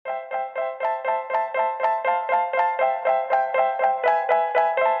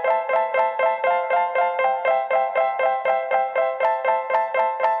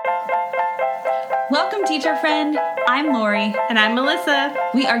Welcome, teacher friend. I'm Lori. And I'm Melissa.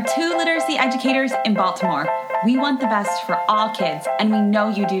 We are two literacy educators in Baltimore. We want the best for all kids, and we know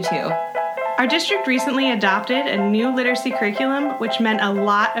you do too. Our district recently adopted a new literacy curriculum, which meant a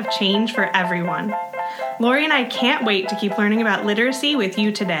lot of change for everyone. Lori and I can't wait to keep learning about literacy with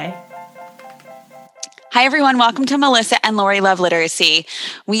you today. Hi, everyone. Welcome to Melissa and Lori Love Literacy.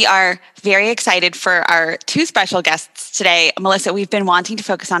 We are very excited for our two special guests today. Melissa, we've been wanting to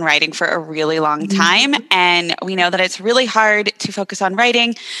focus on writing for a really long time, and we know that it's really hard to focus on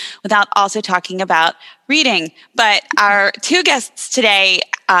writing without also talking about reading. But our two guests today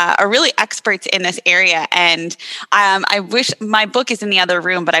are really experts in this area, and I wish my book is in the other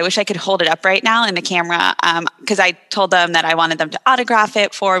room, but I wish I could hold it up right now in the camera because I told them that I wanted them to autograph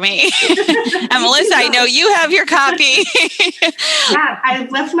it for me. And Melissa, I know you have your copy. Yeah, I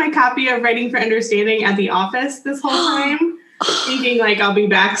left my copy of Writing for Understanding at the office this whole time, thinking like I'll be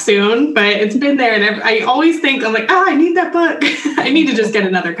back soon, but it's been there, and I always think, I'm like, I need that book. I need to just get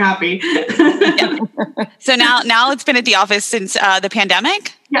another copy. Yeah. So now it's been at the office since the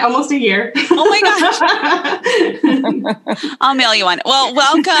pandemic? Yeah, almost a year. Oh my gosh. I'll mail you one. Well,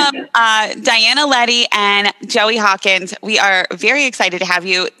 welcome, Diana Leddy and Joey Hawkins. We are very excited to have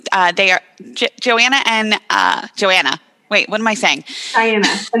you. They are Joanna and Joanna. Wait, what am I saying? Diana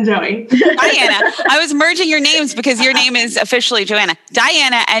and Joey. Diana. I was merging your names because your name is officially Joanna.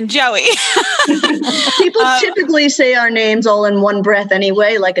 Diana and Joey. People typically say our names all in one breath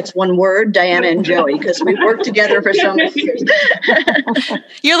anyway, like it's one word, Diana and Joey, because we've worked together for so many years.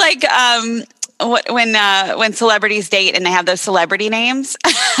 You're like when celebrities date and they have those celebrity names.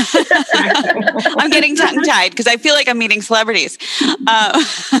 I'm getting tongue-tied because I feel like I'm meeting celebrities. Sort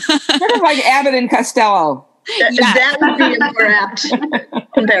of like Abbott and Costello. That would be a more apt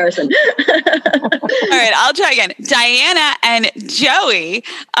comparison. All right, I'll try again. Diana and Joey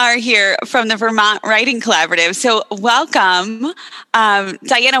are here from the Vermont Writing Collaborative. So welcome.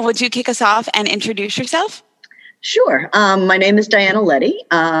 Diana, would you kick us off and introduce yourself? Sure. My name is Diana Leddy.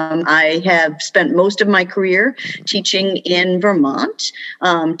 I have spent most of my career teaching in Vermont,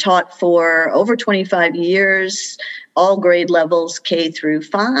 taught for over 25 years, all grade levels, K through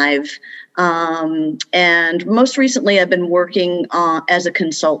 5. And most recently, I've been working as a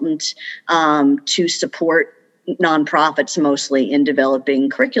consultant to support nonprofits, mostly in developing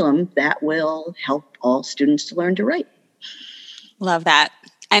curriculum that will help all students to learn to write. Love that.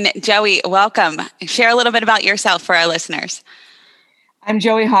 And Joey, welcome. Share a little bit about yourself for our listeners. I'm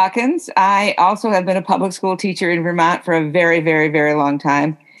Joey Hawkins. I also have been a public school teacher in Vermont for a very, very, very long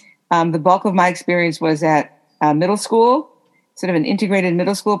time. The bulk of my experience was at middle school, sort of an integrated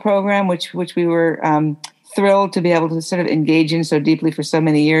middle school program, which we were thrilled to be able to sort of engage in so deeply for so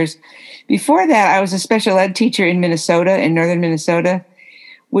many years. Before that, I was a special ed teacher in Minnesota, in northern Minnesota,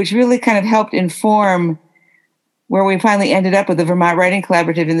 which really kind of helped inform where we finally ended up with the Vermont Writing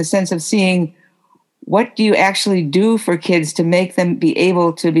Collaborative, in the sense of seeing what do you actually do for kids to make them be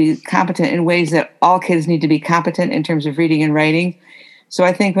able to be competent in ways that all kids need to be competent in terms of reading and writing. So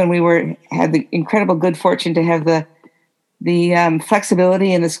I think when we had the incredible good fortune to have the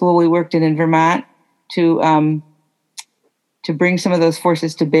flexibility in the school we worked in Vermont to bring some of those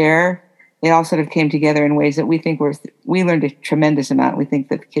forces to bear, they all sort of came together in ways that we think we learned a tremendous amount. We think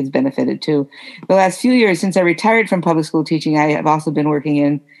that the kids benefited too. The last few years since I retired from public school teaching, I have also been working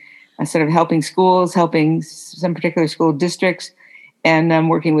in sort of helping schools, helping some particular school districts,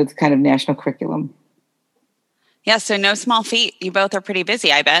 and working with kind of national curriculum. Yeah, so no small feat. You both are pretty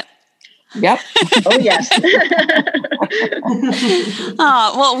busy, I bet. Yep. Oh, yes.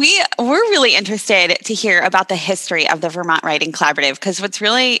 Well, we're really interested to hear about the history of the Vermont Writing Collaborative, because what's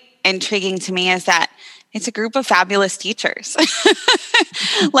really intriguing to me is that it's a group of fabulous teachers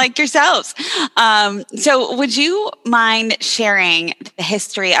like yourselves. So would you mind sharing the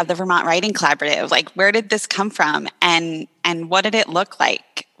history of the Vermont Writing Collaborative? Like, where did this come from, and what did it look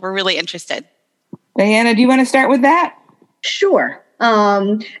like? We're really interested. Diana, do you want to start with that? Sure.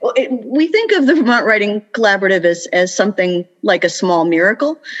 We think of the Vermont Writing Collaborative as something like a small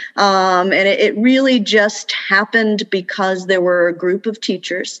miracle. And it really just happened because there were a group of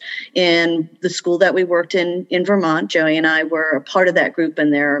teachers in the school that we worked in Vermont. Joey and I were a part of that group,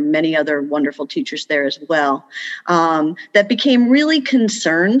 and there are many other wonderful teachers there as well, that became really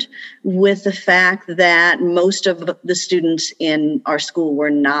concerned with the fact that most of the students in our school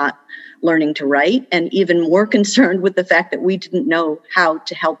were not learning to write, and even more concerned with the fact that we didn't know how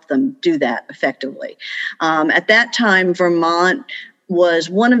to help them do that effectively. At that time, Vermont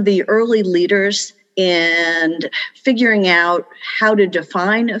was one of the early leaders in figuring out how to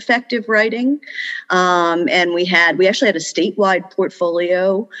define effective writing. And we actually had a statewide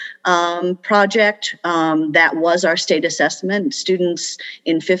portfolio project that was our state assessment. Students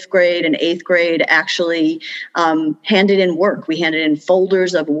in 5th grade and 8th grade actually handed in work. We handed in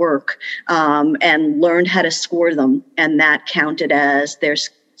folders of work and learned how to score them, and that counted as their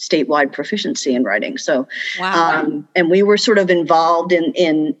statewide proficiency in writing. So, wow. And we were sort of involved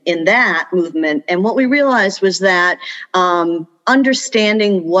in that movement. And what we realized was that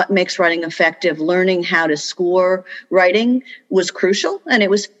understanding what makes writing effective, learning how to score writing was crucial, and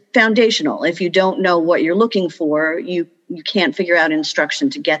it was foundational. If you don't know what you're looking for, you can't figure out instruction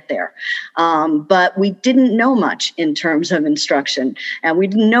to get there. But we didn't know much in terms of instruction, and we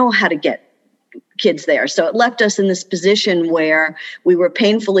didn't know how to get kids there. So it left us in this position where we were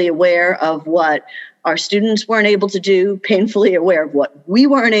painfully aware of what our students weren't able to do, painfully aware of what we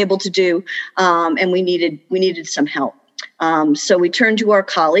weren't able to do, and we needed some help. So we turned to our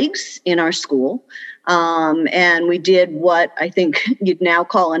colleagues in our school, and we did what I think you'd now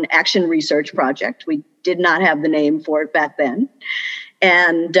call an action research project. We did not have the name for it back then.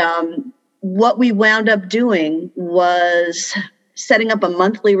 And what we wound up doing was setting up a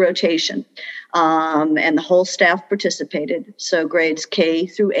monthly rotation, and the whole staff participated. So grades K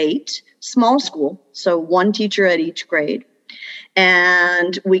through 8, small school, so one teacher at each grade.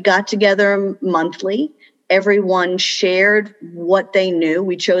 And we got together monthly. Everyone shared what they knew.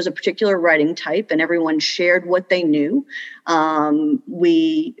 We chose a particular writing type, and everyone shared what they knew.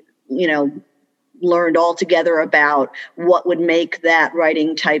 We, learned all together about what would make that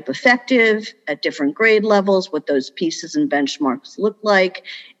writing type effective at different grade levels, what those pieces and benchmarks look like.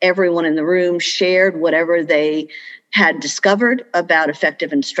 Everyone in the room shared whatever they had discovered about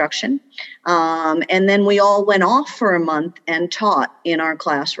effective instruction. And then we all went off for a month and taught in our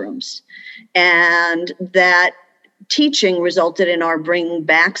classrooms. And that teaching resulted in our bringing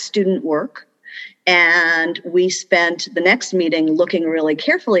back student work. And we spent the next meeting looking really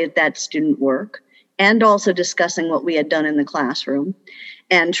carefully at that student work and also discussing what we had done in the classroom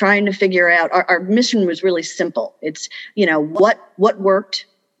and trying to figure out, our mission was really simple. It's, what worked,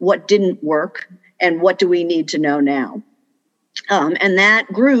 what didn't work, and what do we need to know now? And that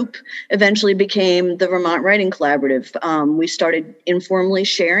group eventually became the Vermont Writing Collaborative. We started informally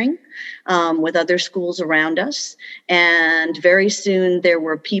sharing with other schools around us. And very soon there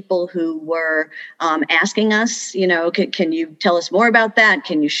were people who were asking us, can you tell us more about that?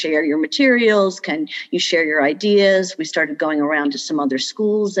 Can you share your materials? Can you share your ideas? We started going around to some other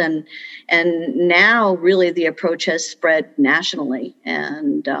schools. And now really the approach has spread nationally.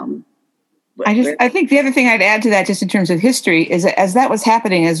 And I think the other thing I'd add to that, just in terms of history, is that as that was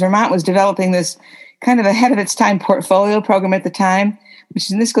happening, as Vermont was developing this kind of ahead of its time portfolio program at the time,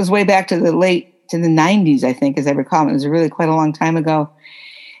 and this goes way back to the 90s, I think, as I recall. It was really quite a long time ago.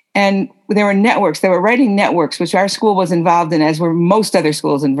 And there were writing networks, which our school was involved in, as were most other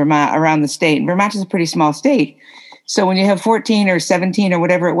schools in Vermont around the state. And Vermont is a pretty small state. So when you have 14 or 17 or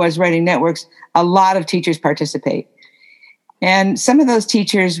whatever it was writing networks, a lot of teachers participate. And some of those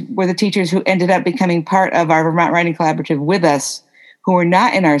teachers were the teachers who ended up becoming part of our Vermont Writing Collaborative with us, who were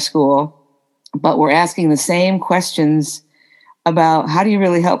not in our school, but were asking the same questions about how do you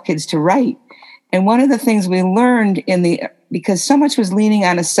really help kids to write. And one of the things we learned because so much was leaning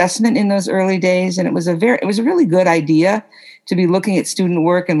on assessment in those early days, and it was a really good idea to be looking at student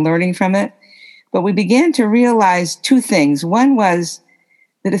work and learning from it. But we began to realize two things. One was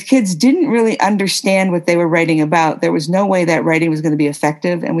that if kids didn't really understand what they were writing about, there was no way that writing was going to be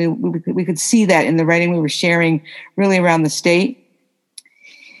effective. And we could see that in the writing we were sharing really around the state.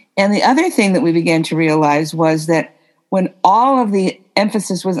 And the other thing that we began to realize was that when all of the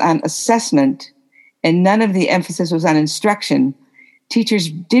emphasis was on assessment and none of the emphasis was on instruction, teachers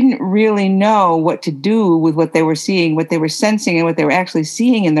didn't really know what to do with what they were seeing, what they were sensing, and what they were actually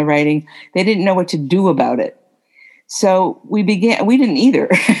seeing in the writing. They didn't know what to do about it. So we didn't either,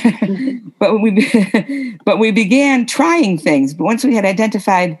 but we began trying things. But once we had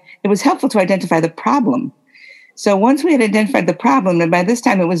identified, it was helpful to identify the problem. So once we had identified the problem, and by this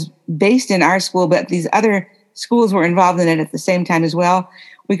time it was based in our school, but these other schools were involved in it at the same time as well,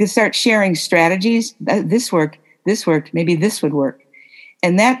 we could start sharing strategies. This worked, maybe this would work.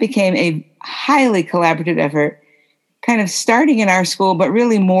 And that became a highly collaborative effort, kind of starting in our school, but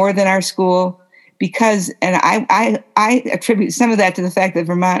really more than our school. Because, and I attribute some of that to the fact that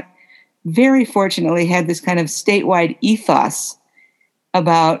Vermont very fortunately had this kind of statewide ethos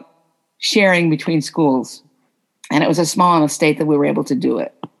about sharing between schools. And it was a small enough state that we were able to do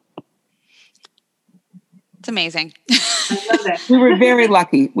it. It's amazing. love that. We were very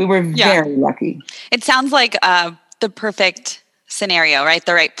lucky. We were very lucky. It sounds like the perfect scenario, right?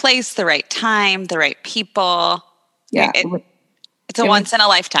 The right place, the right time, the right people. Yeah. It's a once in a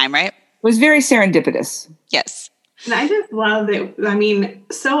lifetime, right? It was very serendipitous. Yes. And I just love that. I mean,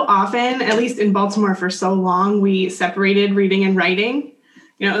 so often, at least in Baltimore for so long, we separated reading and writing.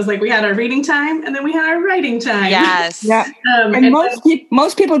 You know, it was like we had our reading time and then we had our writing time. Yes. Yeah. And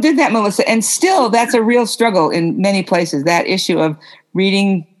most people did that, Melissa. And still, that's a real struggle in many places. That issue of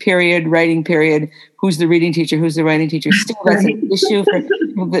reading period, writing period. Who's the reading teacher? Who's the writing teacher? Still, that's an issue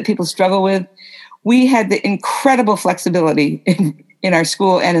that people struggle with. We had the incredible flexibility in our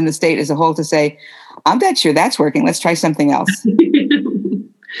school and in the state as a whole to say, I'm not sure that's working. Let's try something else.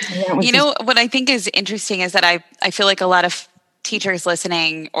 You know, what I think is interesting is that I feel like a lot of teachers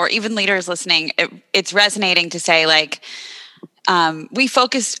listening or even leaders listening, it's resonating to say like, we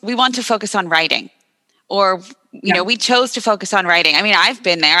want to focus on writing, or, you know, we chose to focus on writing. I mean, I've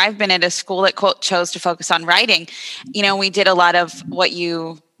been there. I've been at a school that quote chose to focus on writing. You know, we did a lot of what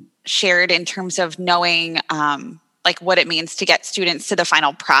you shared in terms of knowing, like what it means to get students to the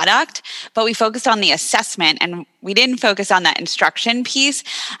final product, but we focused on the assessment and we didn't focus on that instruction piece.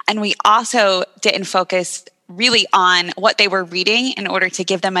 And we also didn't focus really on what they were reading in order to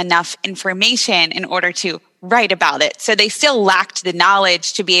give them enough information in order to write about it. So they still lacked the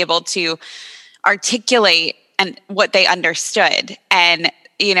knowledge to be able to articulate and what they understood. And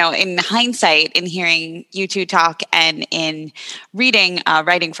you know, in hindsight, in hearing you two talk and in reading,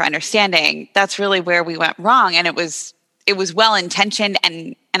 Writing for Understanding, that's really where we went wrong. And it was well intentioned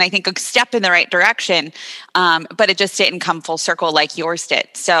and I think a step in the right direction, but it just didn't come full circle like yours did.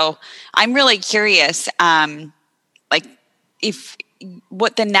 So I'm really curious, like if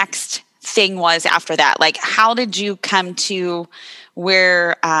what the next thing was after that. Like, how did you come to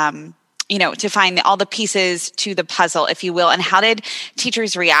where? You know, to find all the pieces to the puzzle, if you will, and how did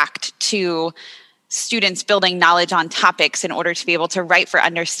teachers react to students building knowledge on topics in order to be able to write for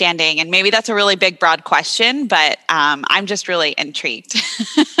understanding? And maybe that's a really big, broad question, but I'm just really intrigued.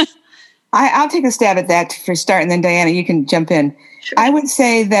 I'll take a stab at that for start, and then Diana, you can jump in. Sure. I would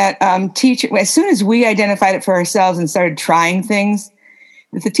say that as soon as we identified it for ourselves and started trying things,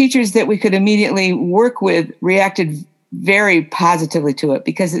 that the teachers that we could immediately work with reacted very positively to it,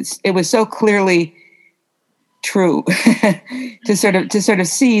 because it was so clearly true to sort of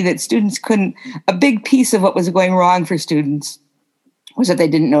see that students couldn't. A big piece of what was going wrong for students was that they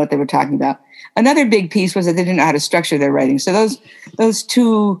didn't know what they were talking about. Another big piece was that they didn't know how to structure their writing. So those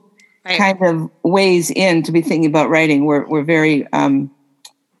two kind of ways in to be thinking about writing were very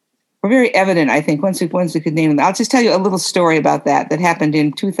evident. I think once we could name them. I'll just tell you a little story about that happened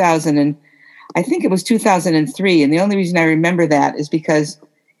in 2003. And the only reason I remember that is because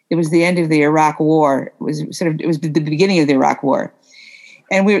it was the end of the Iraq War. It was the beginning of the Iraq War.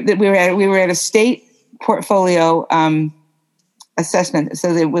 And we were at a state portfolio assessment.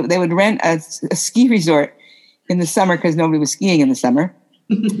 So they would rent a ski resort in the summer because nobody was skiing in the summer.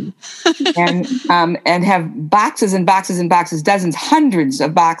 and have boxes and boxes and boxes, dozens, hundreds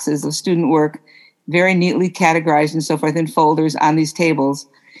of boxes of student work, very neatly categorized and so forth in folders on these tables.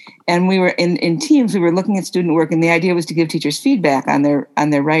 And we were in teams, we were looking at student work, and the idea was to give teachers feedback on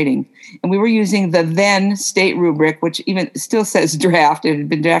their writing. And we were using the then state rubric, which even still says draft. It had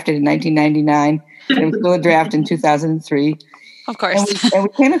been drafted in 1999, and it was still a draft in 2003. Of course. And we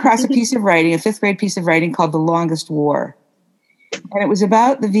came across a piece of writing, a fifth grade piece of writing called The Longest War. And it was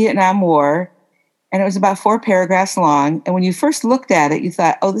about the Vietnam War, and it was about 4 paragraphs long. And when you first looked at it, you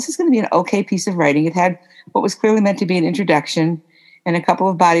thought, oh, this is going to be an okay piece of writing. It had what was clearly meant to be an introduction and a couple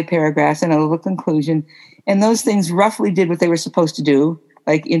of body paragraphs and a little conclusion. And those things roughly did what they were supposed to do,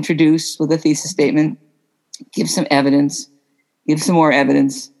 like introduce with a thesis statement, give some evidence, give some more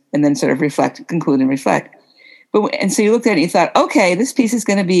evidence, and then sort of reflect, conclude and reflect. And so you looked at it and you thought, okay, this piece is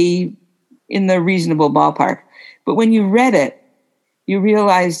going to be in the reasonable ballpark. But when you read it, you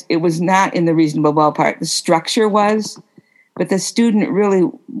realized it was not in the reasonable ballpark. The structure was, but the student really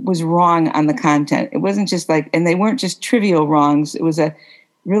was wrong on the content. It wasn't just like, and they weren't just trivial wrongs. It was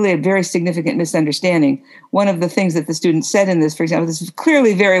really a very significant misunderstanding. One of the things that the student said in this, for example, this is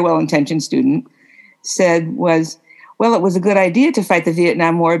clearly very well-intentioned student, said was, well, it was a good idea to fight the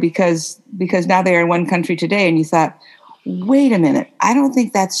Vietnam War because now they are in one country today. And you thought, wait a minute, I don't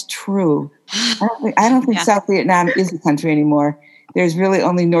think that's true. I don't think South Vietnam is a country anymore. There's really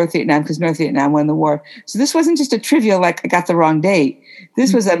only North Vietnam because North Vietnam won the war. So this wasn't just a trivial, like I got the wrong date.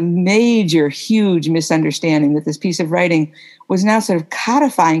 This was a major, huge misunderstanding that this piece of writing was now sort of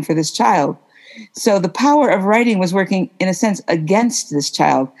codifying for this child. So the power of writing was working, in a sense, against this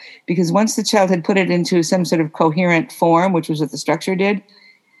child, because once the child had put it into some sort of coherent form, which was what the structure did,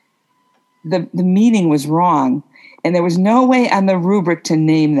 the meaning was wrong. And there was no way on the rubric to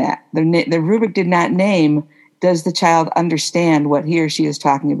name that. The rubric did not name, does the child understand what he or she is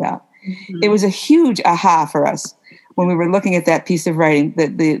talking about? Mm-hmm. It was a huge aha for us when we were looking at that piece of writing.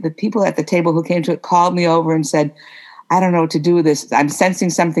 The people at the table who came to it called me over and said, I don't know what to do with this. I'm sensing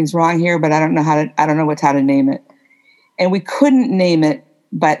something's wrong here, but I don't know how to name it. And we couldn't name it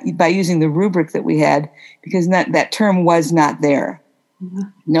by using the rubric that we had, because that term was not there. Mm-hmm.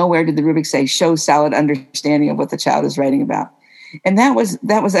 Nowhere did the rubric say show solid understanding of what the child is writing about. And that was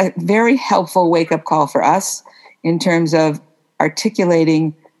a very helpful wake-up call for us in terms of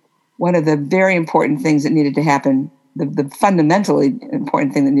articulating one of the very important things that needed to happen, the fundamentally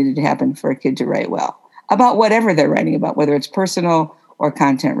important thing that needed to happen for a kid to write well, about whatever they're writing about, whether it's personal or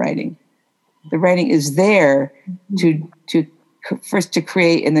content writing. The writing is there to first to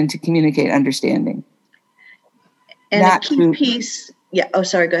create and then to communicate understanding. And a key piece... Yeah. Oh,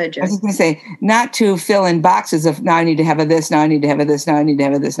 sorry. Go ahead, Joe. I was going to say, not to fill in boxes of, now I need to have a this, now I need to have a this, now I need to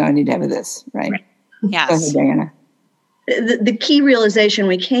have a this, now I need to have a this, right? Yes. Go ahead, Diana. The key realization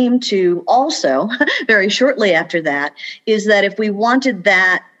we came to also very shortly after that is that if we wanted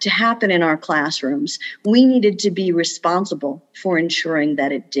that to happen in our classrooms, we needed to be responsible for ensuring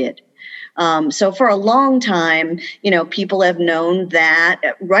that it did. So for a long time, people have known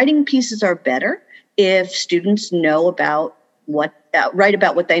that writing pieces are better if students know write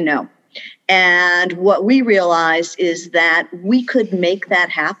about what they know. And what we realized is that we could make that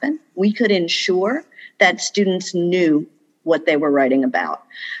happen. We could ensure that students knew what they were writing about.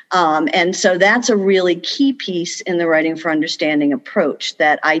 And so that's a really key piece in the Writing for Understanding approach,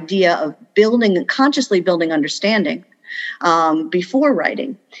 that idea of consciously building understanding before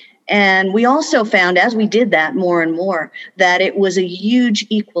writing. And we also found, as we did that more and more, that it was a huge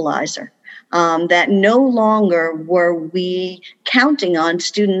equalizer. That no longer were we counting on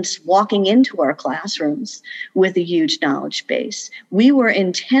students walking into our classrooms with a huge knowledge base. We were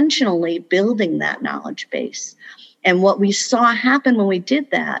intentionally building that knowledge base. And what we saw happen when we did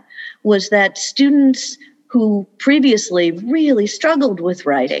that was that students who previously really struggled with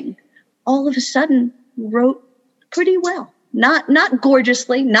writing all of a sudden wrote pretty well. Not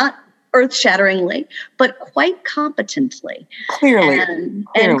gorgeously, not earth-shatteringly, but quite competently.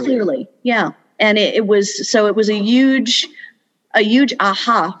 Clearly. Yeah. And it was a huge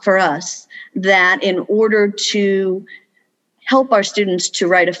aha for us that in order to help our students to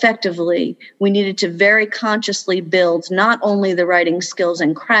write effectively, we needed to very consciously build not only the writing skills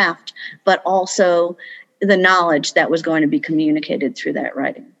and craft, but also the knowledge that was going to be communicated through that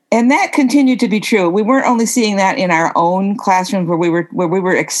writing. And that continued to be true. We weren't only seeing that in our own classrooms where we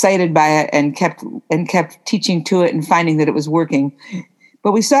were excited by it and kept teaching to it and finding that it was working.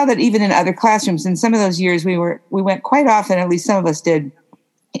 But we saw that even in other classrooms. In some of those years, we went quite often, at least some of us did,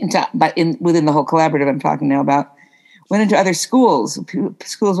 within the whole collaborative I'm talking now about, went into other schools.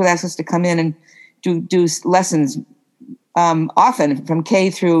 Schools would ask us to come in and do lessons often from K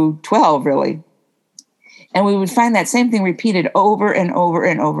through 12, really. And we would find that same thing repeated over and over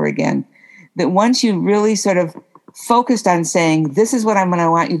and over again. That once you really sort of focused on saying, this is what I'm going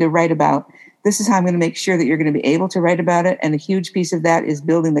to want you to write about, this is how I'm going to make sure that you're going to be able to write about it. And a huge piece of that is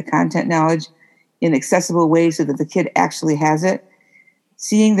building the content knowledge in accessible ways so that the kid actually has it.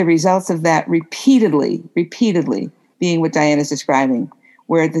 Seeing the results of that repeatedly being what Diana's describing,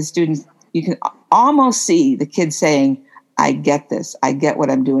 where the students, you can almost see the kid saying, I get this. I get what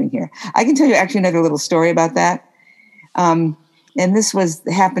I'm doing here. I can tell you actually another little story about that. And this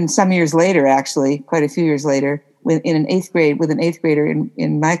happened some years later, actually, quite a few years later, in an eighth grade, with an eighth grader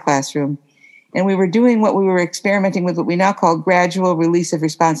in my classroom. And we were doing what we were experimenting with, what we now call gradual release of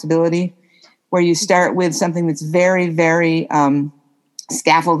responsibility, where you start with something that's very, very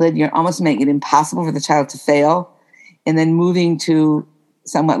scaffolded. You're almost making it impossible for the child to fail, and then moving to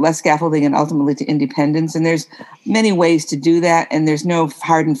somewhat less scaffolding and ultimately to independence. And there's many ways to do that. And there's no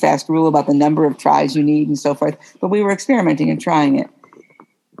hard and fast rule about the number of tries you need and so forth. But we were experimenting and trying it.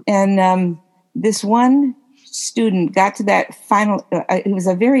 And this one student got to that final, he was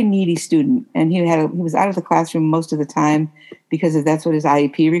a very needy student. And he was out of the classroom most of the time because that's what his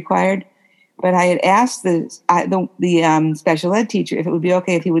IEP required. But I had asked the special ed teacher if it would be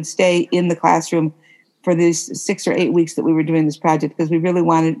okay if he would stay in the classroom for these 6 or 8 weeks that we were doing this project, because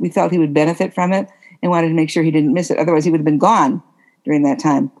we felt he would benefit from it and wanted to make sure he didn't miss it. Otherwise, he would have been gone during that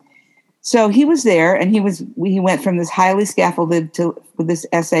time. So he was there, and he went from this highly scaffolded to this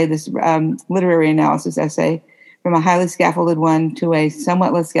essay, this literary analysis essay, from a highly scaffolded one to a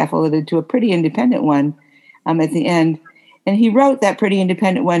somewhat less scaffolded to a pretty independent one at the end. And he wrote that pretty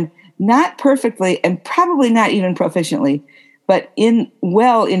independent one, not perfectly and probably not even proficiently, but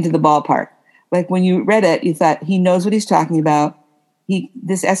well into the ballpark. Like when you read it, you thought he knows what he's talking about.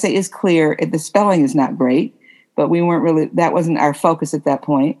 This essay is clear. The spelling is not great, but that wasn't our focus at that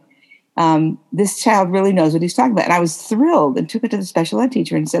point. This child really knows what he's talking about. And I was thrilled and took it to the special ed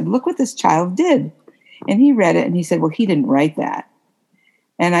teacher and said, look what this child did. And he read it and he said, well, he didn't write that.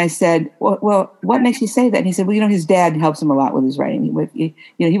 And I said, well, what makes you say that? And he said, well, his dad helps him a lot with his writing. He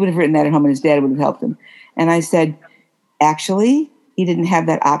would have written that at home and his dad would have helped him. And I said, actually, he didn't have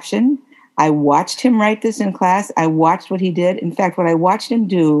that option. I watched him write this in class. I watched what he did. In fact, what I watched him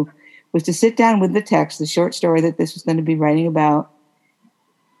do was to sit down with the text, the short story that this was going to be writing about,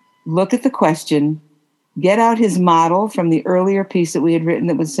 look at the question, get out his model from the earlier piece that we had written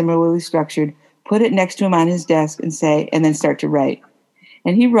that was similarly structured, put it next to him on his desk and then start to write.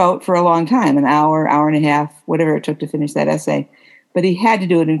 And he wrote for a long time, an hour, hour and a half, whatever it took to finish that essay. But he had to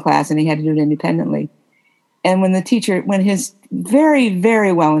do it in class and he had to do it independently. And when his very,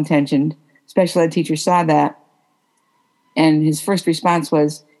 very well-intentioned special ed teacher saw that, and his first response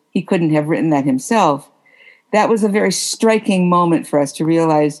was he couldn't have written that himself, that was a very striking moment for us to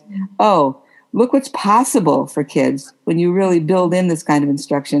realize, oh, look what's possible for kids when you really build in this kind of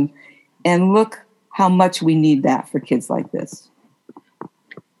instruction, and look how much we need that for kids like this.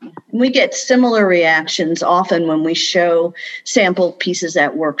 We get similar reactions often when we show sample pieces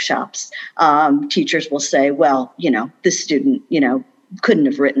at workshops. Teachers will say, well, this student, couldn't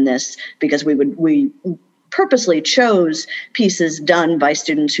have written this, because we purposely chose pieces done by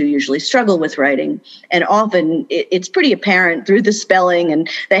students who usually struggle with writing. And often it's pretty apparent through the spelling and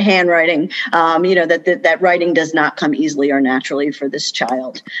the handwriting, that writing does not come easily or naturally for this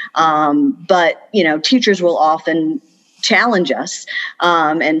child. But teachers will often challenge us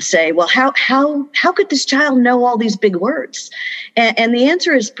and say, well, how could this child know all these big words? And the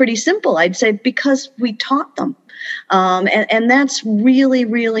answer is pretty simple. I'd say because we taught them. And that's really,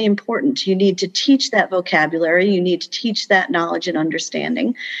 really important. You need to teach that vocabulary. You need to teach that knowledge and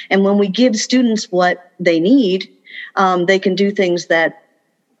understanding. And when we give students what they need, they can do things that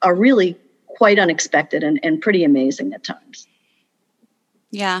are really quite unexpected and pretty amazing at times.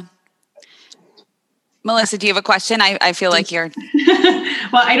 Yeah. Melissa, do you have a question? I feel like you're...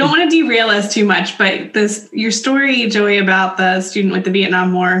 Well, I don't want to derail us too much, but your story, Joey, about the student with the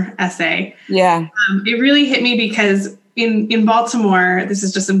Vietnam War essay, yeah, it really hit me because in Baltimore, this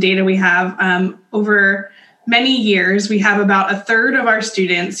is just some data we have, over many years, we have about a third of our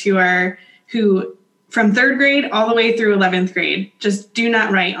students who from third grade all the way through 11th grade just do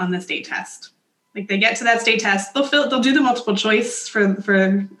not write on the state test. Like they get to that state test, they'll do the multiple choice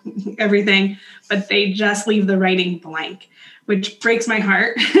for everything, but they just leave the writing blank, which breaks my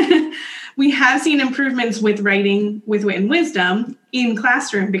heart. We have seen improvements with writing with wit and wisdom in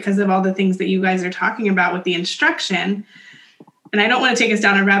classroom because of all the things that you guys are talking about with the instruction. And I don't want to take us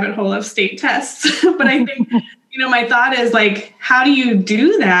down a rabbit hole of state tests, but I think, my thought is like, how do you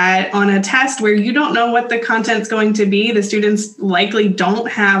do that on a test where you don't know what the content's going to be? The students likely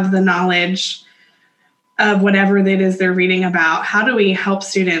don't have the knowledge of whatever it is they're reading about. How do we help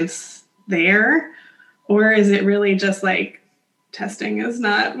students there? Or is it really just like testing is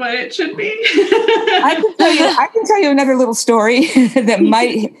not what it should be? I can tell you another little story that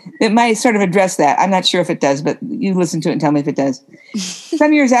might sort of address that. I'm not sure if it does, but you listen to it and tell me if it does.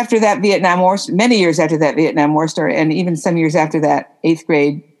 Some years after that Vietnam War, many years after that Vietnam War story, and even some years after that 8th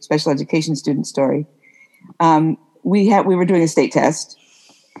grade special education student story, we were doing a state test,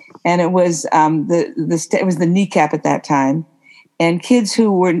 and it was it was the kneecap at that time, and kids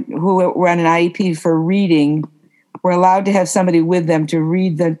who were on an IEP for reading were allowed to have somebody with them to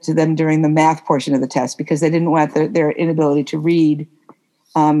read to them during the math portion of the test because they didn't want their inability to read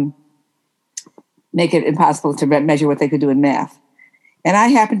make it impossible to measure what they could do in math. And I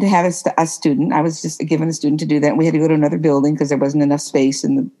happened to have a student. I was just given a student to do that. And we had to go to another building because there wasn't enough space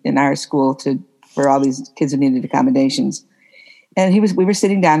in our school for all these kids who needed accommodations. And we were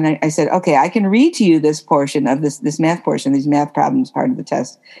sitting down, and I said, "Okay, I can read to you this portion of this math portion, these math problems part of the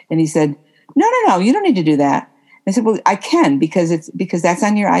test." And he said, "No, you don't need to do that." I said, "Well, I can because that's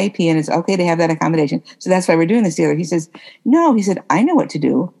on your IEP and it's okay to have that accommodation. So that's why we're doing this together." He says, "No," he said, "I know what to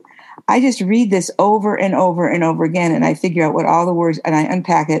do. I just read this over and over and over again, and I figure out what all the words, and I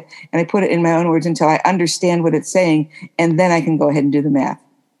unpack it, and I put it in my own words until I understand what it's saying, and then I can go ahead and do the math."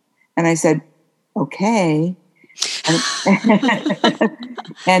 And I said, "Okay."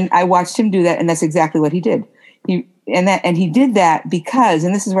 And I watched him do that, and that's exactly what he did. He did that because,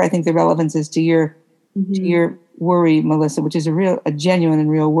 and this is where I think the relevance is to your worry, Melissa, which is a genuine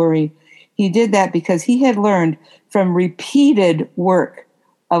and real worry. He did that because he had learned from repeated work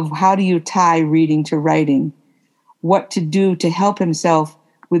of how do you tie reading to writing, what to do to help himself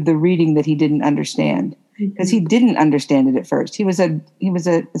with the reading that he didn't understand, because he didn't understand it at first. He was a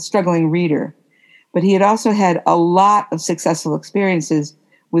struggling reader, but he had also had a lot of successful experiences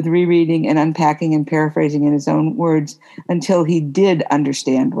with rereading and unpacking and paraphrasing in his own words until he did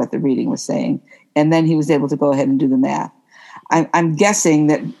understand what the reading was saying. And then he was able to go ahead and do the math. I'm guessing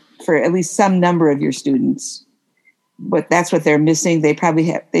that for at least some number of your students, but that's what they're missing.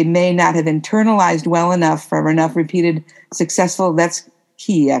 They may not have internalized well enough from enough repeated that's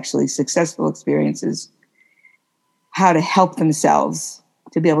key actually, successful experiences, how to help themselves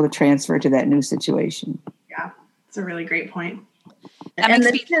to be able to transfer to that new situation. Yeah, it's a really great point.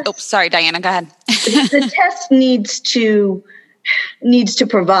 Sorry, Diana, go ahead. The test needs to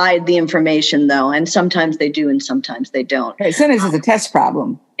provide the information, though, and sometimes they do and sometimes they don't. Right, sometimes it's a test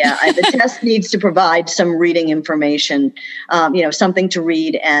problem. Yeah, the test needs to provide some reading information, something to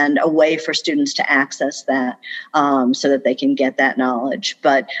read and a way for students to access that so that they can get that knowledge.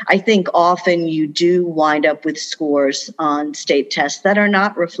 But I think often you do wind up with scores on state tests that are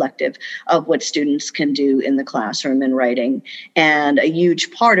not reflective of what students can do in the classroom in writing. And a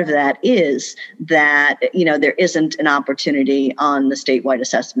huge part of that is that, there isn't an opportunity on the statewide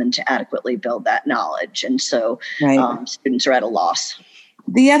assessment to adequately build that knowledge. And so students are at a loss.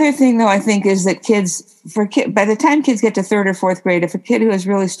 The other thing, though, I think is that by the time kids get to third or fourth grade, if a kid who has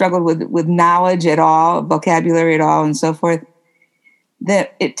really struggled with knowledge at all, vocabulary at all, and so forth,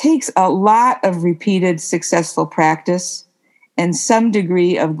 that it takes a lot of repeated successful practice and some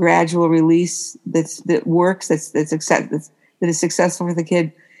degree of gradual release that is successful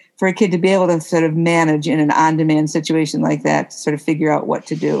for a kid to be able to sort of manage in an on-demand situation like that, to sort of figure out what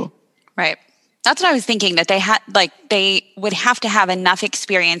to do. Right. That's what I was thinking, that they would have to have enough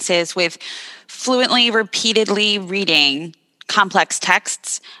experiences with fluently, repeatedly reading complex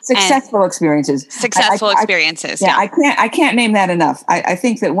texts. Successful experiences. Yeah. I can't name that enough. I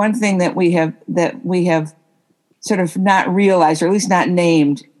think that one thing that we have sort of not realized, or at least not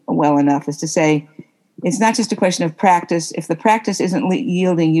named well enough, is to say it's not just a question of practice. If the practice isn't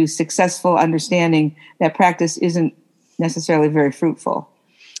yielding you successful understanding, that practice isn't necessarily very fruitful.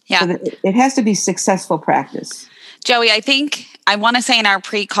 Yeah. So it has to be successful practice. Joey, I think I want to say in our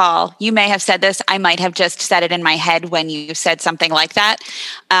pre-call, you may have said this. I might have just said it in my head when you said something like that.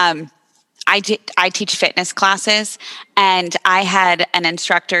 I teach fitness classes, and I had an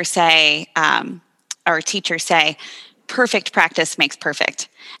instructor say, or a teacher say, perfect practice makes perfect.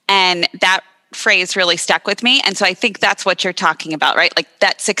 And that phrase really stuck with me. And so I think that's what you're talking about, right? Like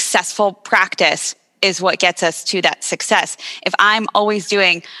that successful practice is what gets us to that success. If I'm always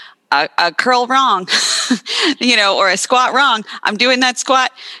doing a curl wrong, or a squat wrong, I'm doing that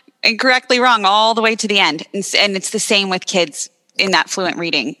squat incorrectly wrong all the way to the end. And it's the same with kids in that fluent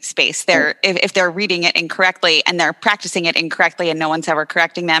reading space. If they're reading it incorrectly and they're practicing it incorrectly and no one's ever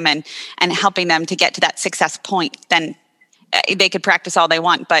correcting them and helping them to get to that success point, then they could practice all they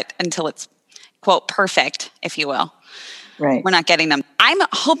want, but until it's, quote, perfect, if you will. Right. We're not getting them. I'm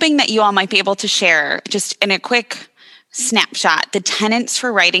hoping that you all might be able to share, just in a quick snapshot, the tenets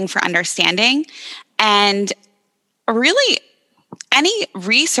for writing for understanding, and really any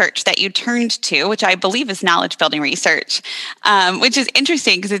research that you turned to, which I believe is knowledge building research, which is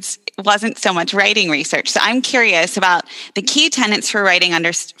interesting because it wasn't so much writing research. So I'm curious about the key tenets for writing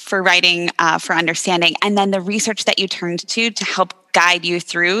for understanding, and then the research that you turned to help guide you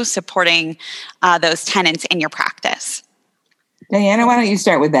through supporting those tenets in your practice. Diana, why don't you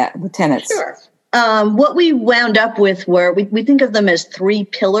start with that, the tenets? Sure. What we wound up with were, we think of them as 3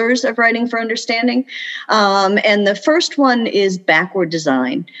 pillars of writing for understanding. And the first one is backward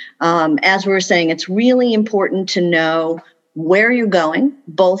design. As we were saying, it's really important to know where you're going,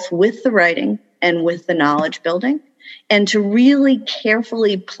 both with the writing and with the knowledge building, and to really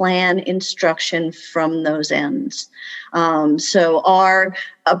carefully plan instruction from those ends. So our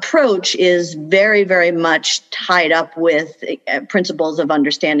approach is very, very much tied up with principles of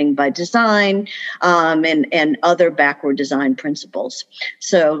understanding by design and other backward design principles.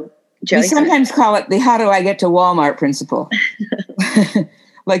 So, Joey, we sometimes call it the how do I get to Walmart principle.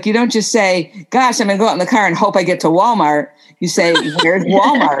 Like you don't just say, gosh, I'm going to go out in the car and hope I get to Walmart. You say, where's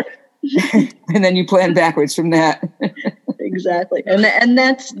Walmart? And then you plan backwards from that. Exactly. And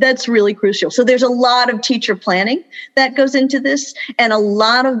that's really crucial. So there's a lot of teacher planning that goes into this, and a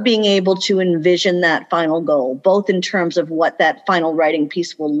lot of being able to envision that final goal, both in terms of what that final writing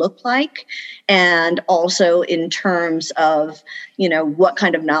piece will look like, and also in terms of, what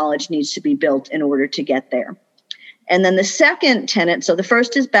kind of knowledge needs to be built in order to get there. And then the second tenet, so the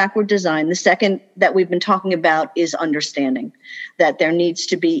first is backward design. The second that we've been talking about is understanding, that there needs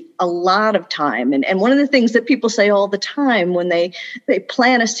to be a lot of time. And one of the things that people say all the time when they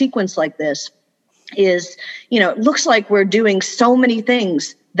plan a sequence like this is, it looks like we're doing so many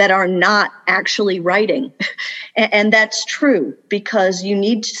things that are not actually writing. And that's true, because you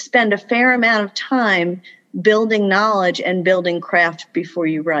need to spend a fair amount of time building knowledge and building craft before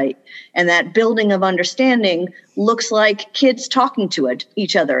you write. And that building of understanding looks like kids talking to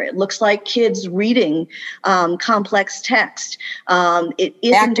each other. It looks like kids reading complex text. It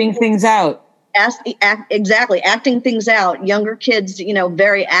isn't acting things out. Exactly, acting things out. Younger kids,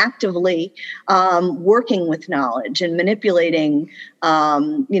 very actively working with knowledge and manipulating,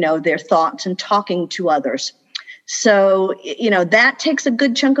 their thoughts and talking to others. So, that takes a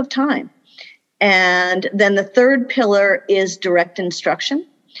good chunk of time. And then the third pillar is direct instruction.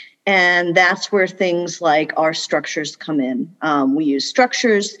 And that's where things like our structures come in. We use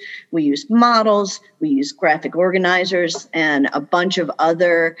structures, we use models, we use graphic organizers, and a bunch of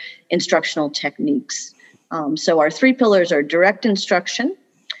other instructional techniques. So our three pillars are direct instruction,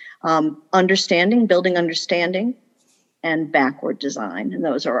 understanding, building understanding, and backward design. And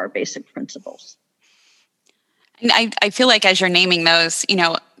those are our basic principles. And I feel like as you're naming those,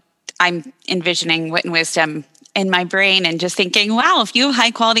 I'm envisioning Wit and Wisdom in my brain and just thinking, wow, if you have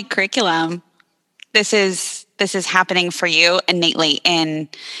high quality curriculum, this is happening for you innately in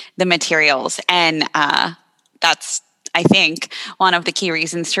the materials. And that's, I think, one of the key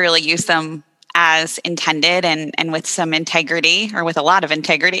reasons to really use them as intended and with some integrity, or with a lot of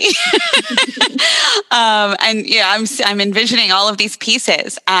integrity. And yeah, I'm envisioning all of these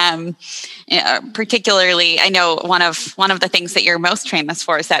pieces. Particularly, I know one of the things that you're most famous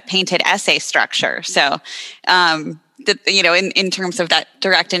for is that painted essay structure. So, in terms of that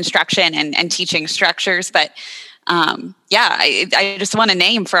direct instruction and teaching structures, but I just want to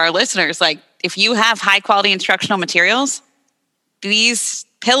name for our listeners, like, if you have high quality instructional materials, these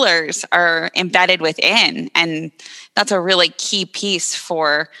pillars are embedded within, and that's a really key piece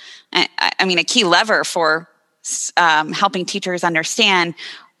for, a key lever for helping teachers understand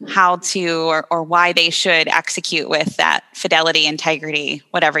how to or why they should execute with that fidelity, integrity,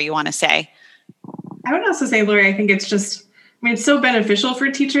 whatever you want to say. I would also say, Lori, I think it's just, it's so beneficial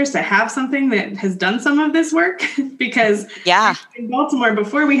for teachers to have something that has done some of this work, because in Baltimore,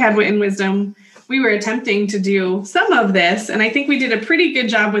 before we had Wit and Wisdom, we were attempting to do some of this. And I think we did a pretty good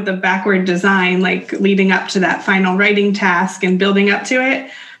job with the backward design, like leading up to that final writing task and building up to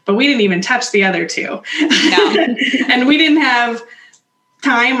it. But we didn't even touch the other two. No. And we didn't have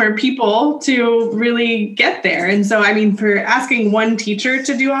time or people to really get there. And so, for asking one teacher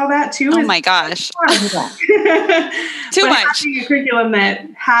to do all that too. Oh my gosh. Too much. Having a curriculum that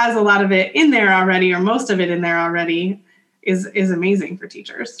has a lot of it in there already, or most of it in there already, is amazing for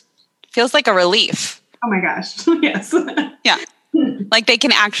teachers. Feels like a relief. Oh my gosh. Yes. Yeah. Like they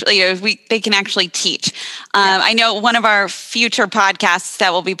can actually, they can actually teach. I know one of our future podcasts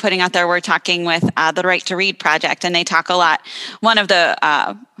that we'll be putting out there, we're talking with the Right to Read Project, and they talk a lot. One of the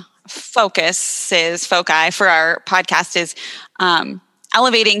foci for our podcast is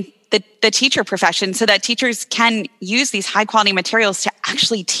elevating the teacher profession so that teachers can use these high quality materials to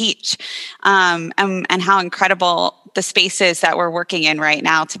actually teach, and how incredible the spaces that we're working in right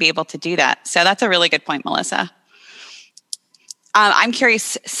now to be able to do that. So that's a really good point, Melissa. I'm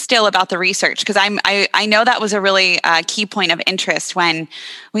curious still about the research, because I know that was a really key point of interest when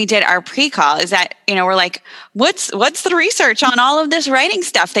we did our pre-call, is that, we're like, what's the research on all of this writing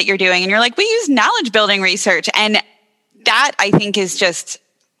stuff that you're doing? And you're like, we use knowledge building research. And that, I think, is just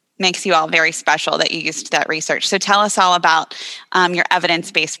makes you all very special that you used that research. So tell us all about your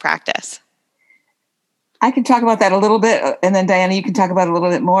evidence-based practice. I can talk about that a little bit, and then Diana, you can talk about it a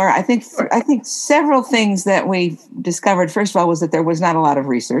little bit more. I think several things that we discovered, first of all, was that there was not a lot of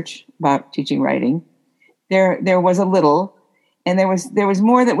research about teaching writing. There was a little, and there was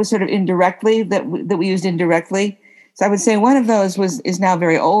more that was sort of indirectly that we used indirectly. So I would say one of those is now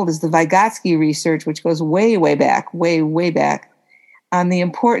very old, is the Vygotsky research, which goes way back, on the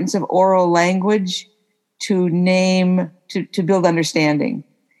importance of oral language to build understanding.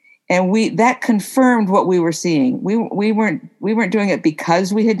 And that confirmed what we were seeing. We weren't doing it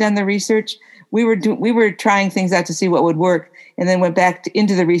because we had done the research. We were trying things out to see what would work, and then went back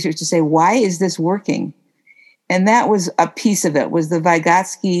into the research to say, why is this working? And that was a piece of it, was the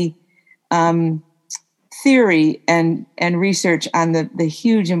Vygotsky theory and research on the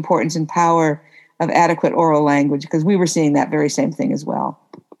huge importance and power of adequate oral language, because we were seeing that very same thing as well.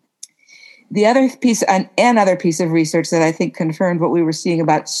 The other piece, another piece of research that I think confirmed what we were seeing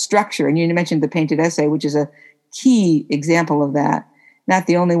about structure, and you mentioned the painted essay, which is a key example of that, not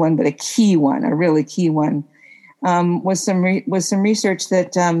the only one, but a key one, a really key one, was some research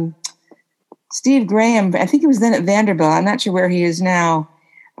that Steve Graham, I think he was then at Vanderbilt, I'm not sure where he is now,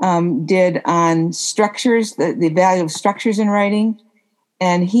 did on structures, the value of structures in writing.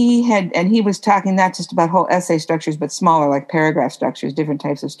 And he was talking not just about whole essay structures, but smaller, like paragraph structures, different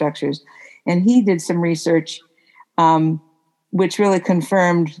types of structures. And he did some research which really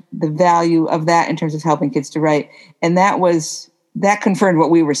confirmed the value of that in terms of helping kids to write. And that confirmed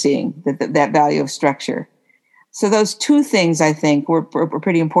what we were seeing, that value of structure. So those two things, I think, were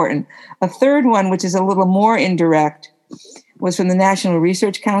pretty important. A third one, which is a little more indirect, was from the National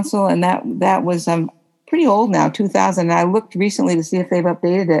Research Council, and that was pretty old now, 2000. And I looked recently to see if they've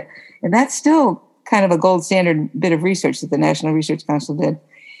updated it. And that's still kind of a gold standard bit of research that the National Research Council did.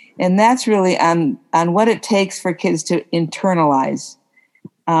 And that's really on what it takes for kids to internalize,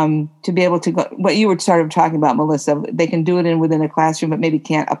 to be able to go, what you were sort of talking about, Melissa. They can do it within a classroom, but maybe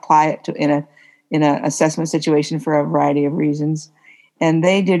can't apply it in an assessment situation for a variety of reasons. And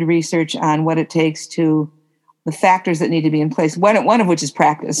they did research on what it takes to the factors that need to be in place, one of which is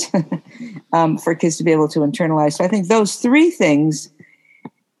practice, for kids to be able to internalize. So I think those three things,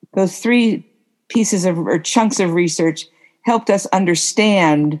 those three pieces or chunks of research helped us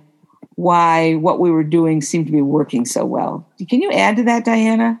understand why what we were doing seemed to be working so well. Can you add to that,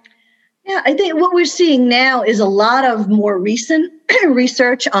 Diana? Yeah, I think what we're seeing now is a lot of more recent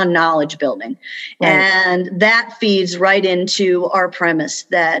research on knowledge building. Right. And that feeds right into our premise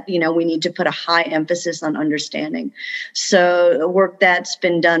that, we need to put a high emphasis on understanding. So work that's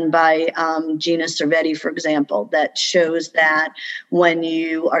been done by Gina Cervetti, for example, that shows that when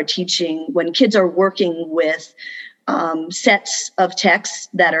kids are working with sets of texts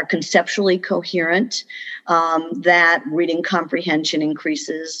that are conceptually coherent, that reading comprehension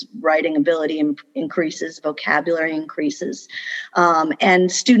increases, writing ability increases, vocabulary increases,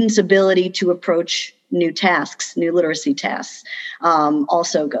 and students' ability to approach new tasks, new literacy tasks,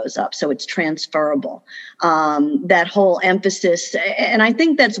 also goes up. So it's transferable. That whole emphasis, and I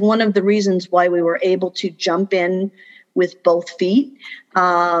think that's one of the reasons why we were able to jump in with both feet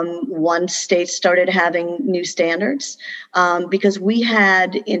once states started having new standards, because we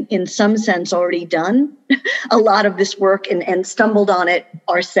had, in some sense, already done a lot of this work and stumbled on it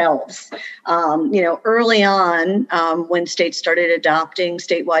ourselves. Early on, when states started adopting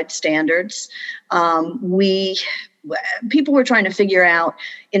statewide standards, people were trying to figure out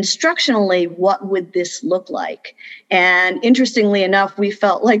instructionally, what would this look like? And interestingly enough, we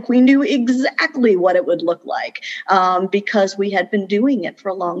felt like we knew exactly what it would look like, because we had been doing it for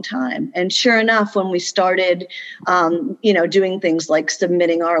a long time. And sure enough, when we started, doing things like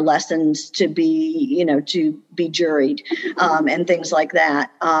submitting our lessons to be juried, and things like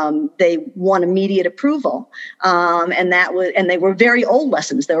that, they won immediate approval. And they were very old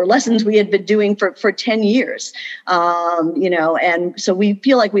lessons. They were lessons we had been doing for 10 years, and so we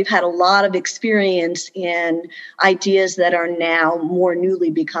feel like we've had a lot of experience in ideas that are now more newly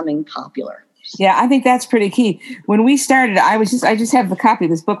becoming popular. Yeah, I think that's pretty key. When we started, I just have the copy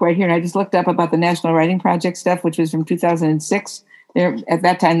of this book right here, and I just looked up about the National Writing Project stuff, which was from 2006. They're at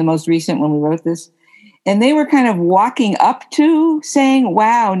that time the most recent when we wrote this. And they were kind of walking up to saying,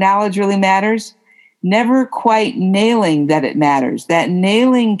 wow, knowledge really matters, never quite nailing that it matters. That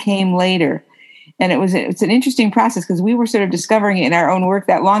nailing came later. And it's an interesting process because we were sort of discovering it in our own work.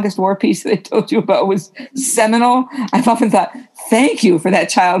 That Longest War piece that I told you about was seminal. I've often thought, thank you for that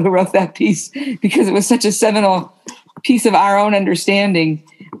child who wrote that piece, because it was such a seminal piece of our own understanding.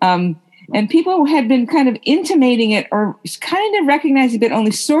 And people had been kind of intimating it or kind of recognizing it, but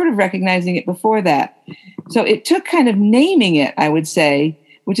only sort of recognizing it before that. So it took kind of naming it, I would say,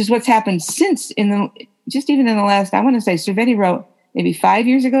 which is what's happened since even in the last, I want to say Cervetti wrote maybe 5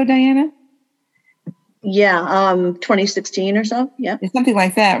 years ago, Diana? Yeah, 2016 or so. Yeah, it's something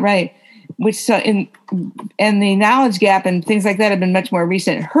like that, right? And the knowledge gap and things like that have been much more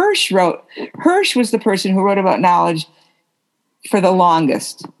recent. Hirsch was the person who wrote about knowledge for the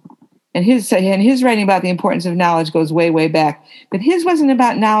longest, and his writing about the importance of knowledge goes way, way back. But his wasn't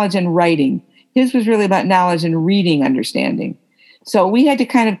about knowledge and writing. His was really about knowledge and reading, understanding. So we had to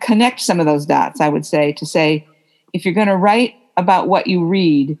kind of connect some of those dots, I would say, to say, if you're going to write about what you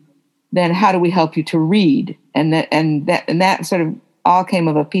read, then how do we help you to read? And that sort of all came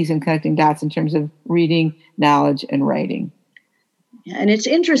of a piece in connecting dots in terms of reading, knowledge, and writing. And it's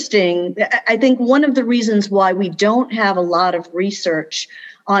interesting. I think one of the reasons why we don't have a lot of research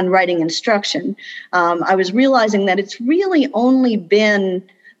on writing instruction, I was realizing that it's really only been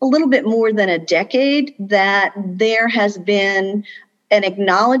a little bit more than a decade that there has been an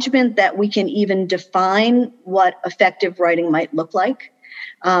acknowledgement that we can even define what effective writing might look like.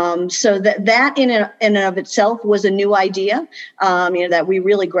 So that in and of itself was a new idea, that we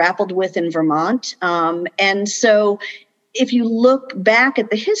really grappled with in Vermont. And so if you look back at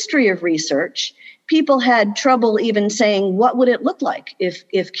the history of research, people had trouble even saying, what would it look like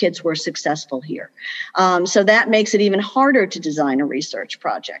if kids were successful here? So that makes it even harder to design a research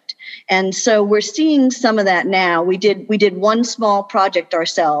project. And so we're seeing some of that now. We did one small project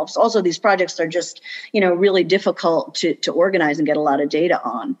ourselves. Also, these projects are just, really difficult to organize and get a lot of data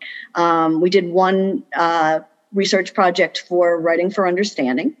on. We did one research project for Writing for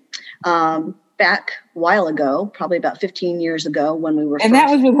Understanding. Back a while ago, probably about 15 years ago when we were and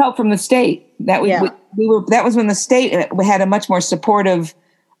that was with help from the state. That was when the state had a much more supportive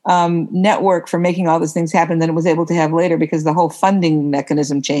network for making all these things happen than it was able to have later because the whole funding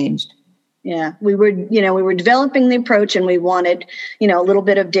mechanism changed. Yeah, we were developing the approach, and we wanted, a little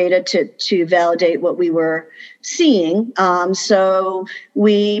bit of data to validate what we were seeing. So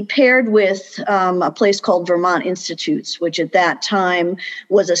we paired with a place called Vermont Institutes, which at that time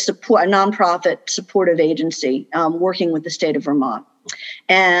was a nonprofit supportive agency working with the state of Vermont,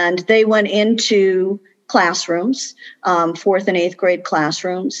 and they went into classrooms, 4th and 8th grade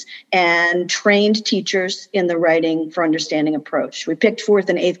classrooms, and trained teachers in the Writing for Understanding approach. We picked 4th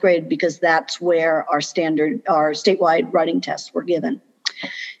and 8th grade because that's where our statewide writing tests were given.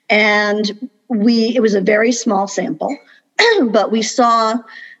 And it was a very small sample, but we saw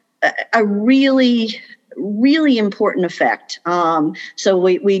a really, really important effect. So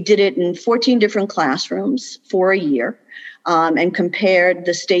we did it in 14 different classrooms for a year. And compared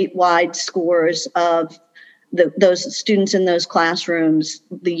the statewide scores of those students in those classrooms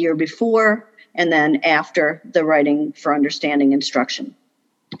the year before and then after the Writing for Understanding instruction.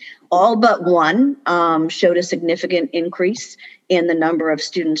 All but one showed a significant increase in the number of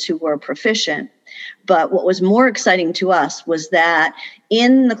students who were proficient. But what was more exciting to us was that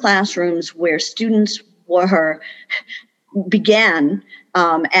in the classrooms where students began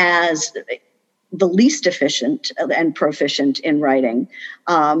as the least efficient and proficient in writing,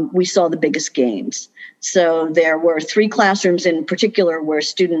 we saw the biggest gains. So there were 3 classrooms in particular where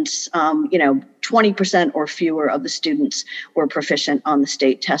students, 20% or fewer of the students were proficient on the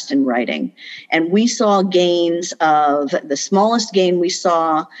state test in writing. And we saw gains the smallest gain we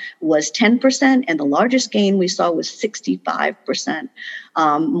saw was 10%, and the largest gain we saw was 65%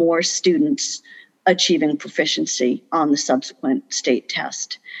 more students achieving proficiency on the subsequent state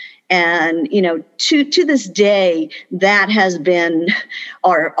test. And, to this day, that has been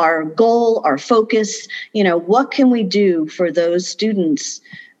our goal, our focus. What can we do for those students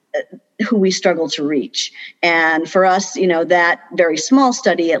who we struggle to reach? And for us, that very small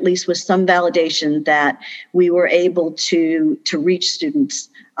study at least was some validation that we were able to reach students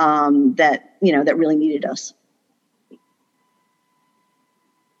that really needed us.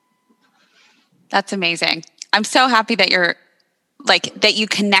 That's amazing. I'm so happy that that you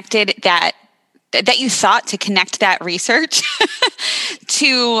connected that you thought to connect that research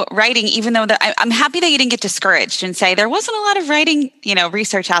to writing, even though I'm happy that you didn't get discouraged and say there wasn't a lot of writing,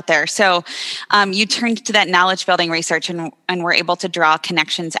 research out there. So you turned to that knowledge building research and were able to draw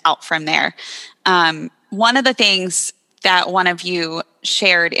connections out from there. One of the things that one of you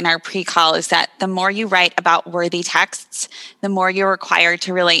shared in our pre-call is that the more you write about worthy texts, the more you're required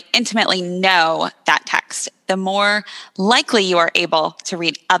to really intimately know that text, the more likely you are able to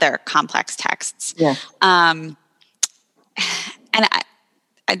read other complex texts. Yeah. And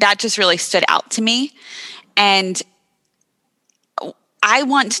that just really stood out to me. And I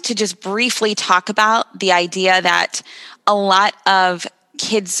want to just briefly talk about the idea that a lot of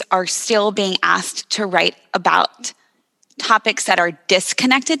kids are still being asked to write about topics that are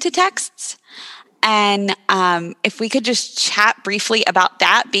disconnected to texts. And if we could just chat briefly about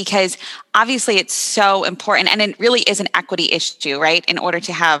that, because obviously it's so important and it really is an equity issue, right? In order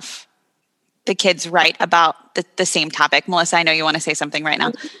to have the kids write about the same topic. Melissa, I know you want to say something right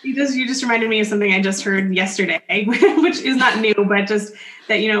now. You just reminded me of something I just heard yesterday, which is not new, but just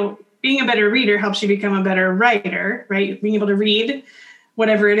that, being a better reader helps you become a better writer, right? Being able to read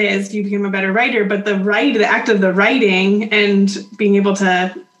whatever it is, you become a better writer, but the act of the writing and being able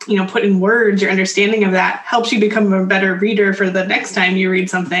to, put in words your understanding of that helps you become a better reader for the next time you read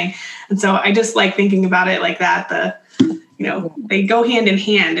something. And so I just like thinking about it like that. They go hand in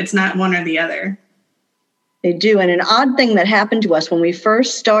hand. It's not one or the other. They do. And an odd thing that happened to us when we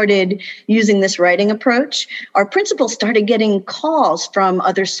first started using this writing approach, our principals started getting calls from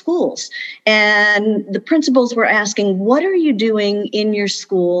other schools. And the principals were asking, what are you doing in your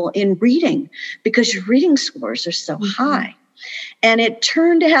school in reading? Because your reading scores are so high. And it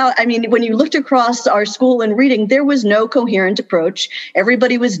turned out, I mean, when you looked across our school in reading, there was no coherent approach.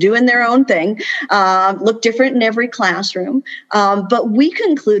 Everybody was doing their own thing, looked different in every classroom. But we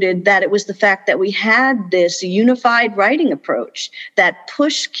concluded that it was the fact that we had this unified writing approach that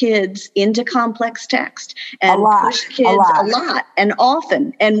pushed kids into complex text and pushed kids a lot and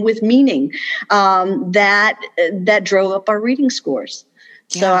often and with meaning, that drove up our reading scores.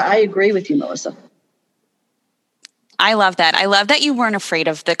 So I agree with you, Melissa. I love that. I love that you weren't afraid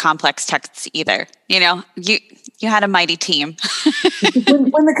of the complex texts either. You know, you had a mighty team.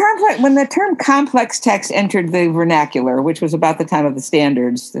 when the term complex text entered the vernacular, which was about the time of the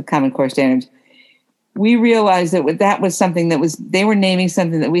standards, the Common Core standards, we realized that was something they were naming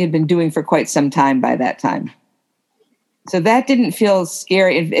something that we had been doing for quite some time by that time. So that didn't feel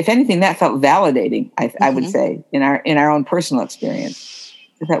scary. If anything, that felt validating, I would say, in our own personal experience,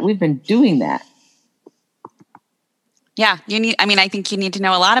 that we've been doing that. Yeah, I think you need to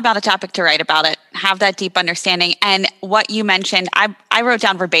know a lot about a topic to write about it, have that deep understanding. And what you mentioned, I wrote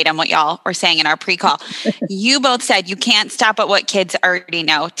down verbatim what y'all were saying in our pre-call. You both said you can't stop at what kids already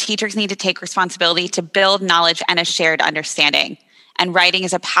know. Teachers need to take responsibility to build knowledge and a shared understanding. And writing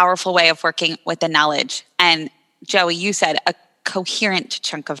is a powerful way of working with the knowledge. And Joey, you said a coherent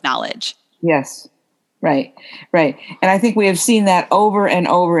chunk of knowledge. Yes, right. And I think we have seen that over and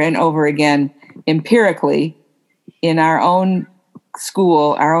over and over again empirically in our own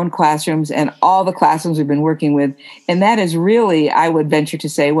school, our own classrooms, and all the classrooms we've been working with. And that is really, I would venture to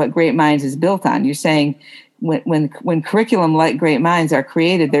say, what Great Minds is built on. You're saying when curriculum like Great Minds are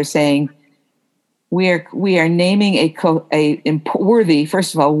created, they're saying we are naming a worthy,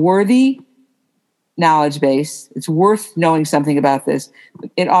 first of all, worthy knowledge base. It's worth knowing something about this.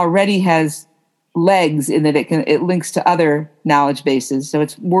 It already has legs in that it links to other knowledge bases. So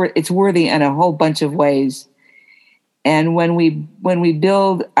it's worthy in a whole bunch of ways. And when we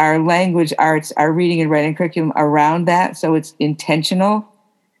build our language arts, our reading and writing curriculum around that, so it's intentional,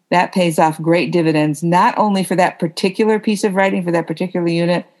 that pays off great dividends, not only for that particular piece of writing, for that particular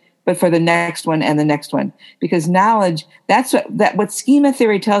unit, but for the next one and the next one. Because knowledge, that's what schema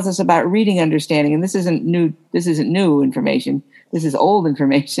theory tells us about reading understanding, and this isn't new information, this is old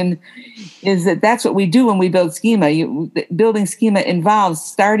information, is that's what we do when we build schema. Building schema involves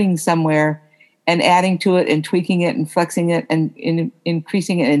starting somewhere and adding to it and tweaking it and flexing it and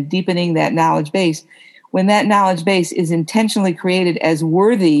increasing it and deepening that knowledge base. When that knowledge base is intentionally created as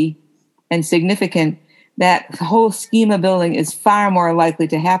worthy and significant, that whole schema building is far more likely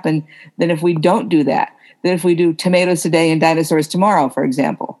to happen than if we don't do that, than if we do tomatoes today and dinosaurs tomorrow, for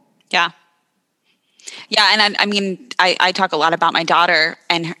example. Yeah. Yeah. And I talk a lot about my daughter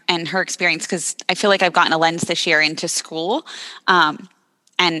and her experience because I feel like I've gotten a lens this year into school.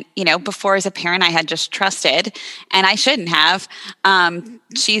 And, before as a parent, I had just trusted, and I shouldn't have.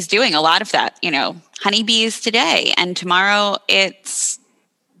 She's doing a lot of that, honeybees today, and tomorrow it's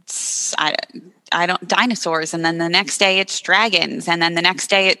dinosaurs, and then the next day it's dragons, and then the next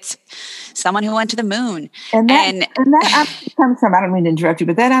day it's someone who went to the moon. And that comes from, I don't mean to interrupt you,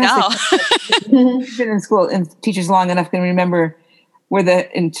 but that honestly, you've been in school and teachers long enough can remember where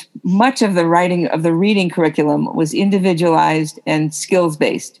much of the reading curriculum was individualized and skills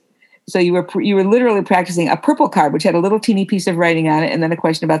based. So you were literally practicing a purple card, which had a little teeny piece of writing on it, and then a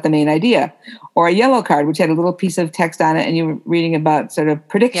question about the main idea, or a yellow card, which had a little piece of text on it, and you were reading about sort of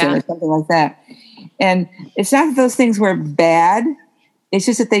prediction or something like that. And it's not that those things were bad; it's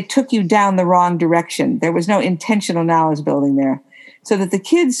just that they took you down the wrong direction. There was no intentional knowledge building there, so that the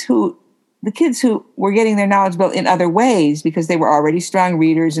kids who were getting their knowledge built in other ways because they were already strong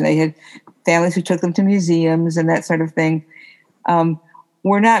readers and they had families who took them to museums and that sort of thing,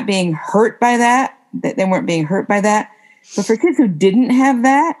 were not being hurt by that. They weren't being hurt by that. But for kids who didn't have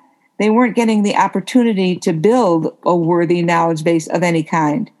that, they weren't getting the opportunity to build a worthy knowledge base of any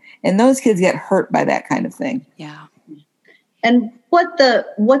kind. And those kids get hurt by that kind of thing. Yeah. And what the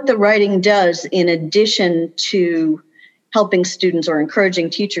writing does, in addition to helping students or encouraging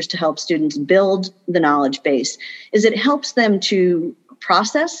teachers to help students build the knowledge base, is it helps them to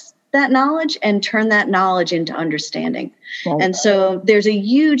process that knowledge and turn that knowledge into understanding. Right. And so there's a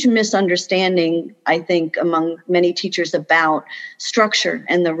huge misunderstanding, I think, among many teachers about structure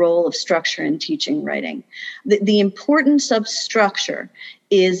and the role of structure in teaching writing. The importance of structure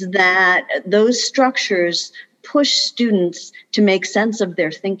is that those structures push students to make sense of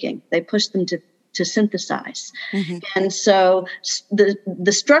their thinking. They push them to to synthesize. Mm-hmm. And so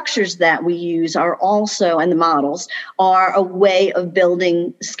the structures that we use are also, and the models are a way of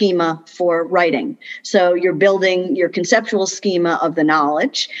building schema for writing. So you're building your conceptual schema of the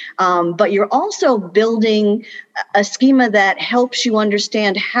knowledge, but you're also building a schema that helps you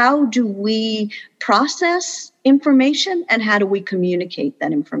understand how do we process information and how do we communicate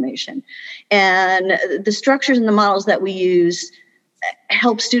that information. And the structures and the models that we use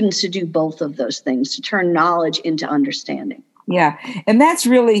help students to do both of those things, to turn knowledge into understanding. Yeah, and that's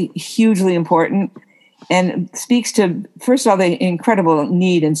really hugely important and speaks to, first of all, the incredible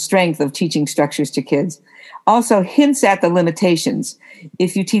need and strength of teaching structures to kids. Also hints at the limitations.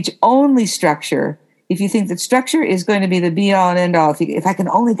 If you teach only structure, if you think that structure is going to be the be-all and end-all, if I can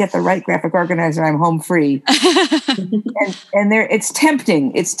only get the right graphic organizer, I'm home free. and there, it's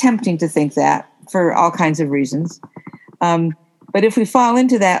tempting. It's tempting to think that for all kinds of reasons. But if we fall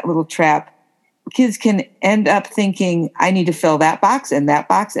into that little trap, kids can end up thinking, I need to fill that box and that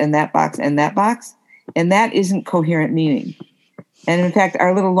box and that box and that box. And that isn't coherent meaning. And in fact,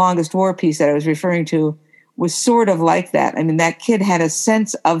 our little Longest War piece that I was referring to was sort of like that. I mean, that kid had a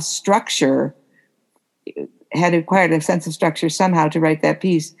sense of structure, had acquired a sense of structure somehow to write that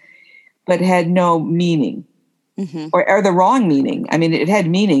piece, but had no meaning, mm-hmm. or the wrong meaning. I mean, it had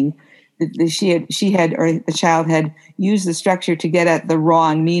meaning. She had, or the child had used the structure to get at the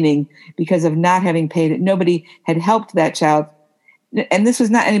wrong meaning because of not having paid it. Nobody had helped that child. And this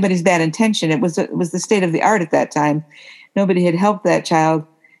was not anybody's bad intention. It was the state of the art at that time. Nobody had helped that child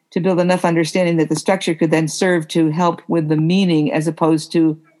to build enough understanding that the structure could then serve to help with the meaning as opposed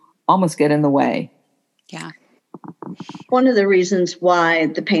to almost get in the way. Yeah. One of the reasons why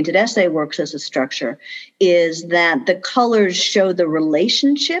the painted essay works as a structure is that the colors show the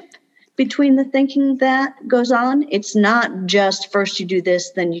relationship between the thinking that goes on. It's not just first you do this,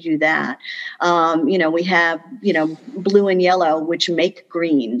 then you do that. We have, blue and yellow, which make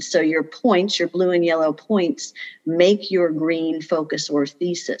green. So your points, your blue and yellow points, make your green focus or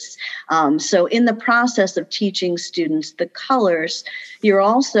thesis. So in the process of teaching students the colors, you're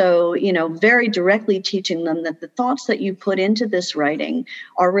also, very directly teaching them that the thoughts that you put into this writing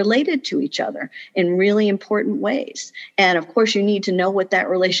are related to each other in really important ways. And of course, you need to know what that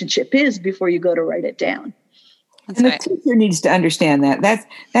relationship is before you go to write it down. And the teacher needs to understand that.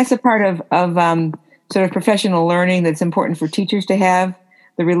 That's a part of sort of professional learning that's important for teachers to have,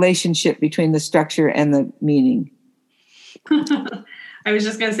 the relationship between the structure and the meaning. I was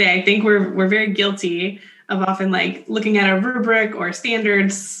just going to say, I think we're very guilty of often like looking at a rubric or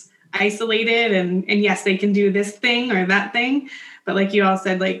standards isolated and yes, they can do this thing or that thing. But like you all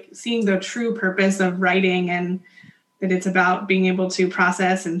said, like seeing the true purpose of writing and that it's about being able to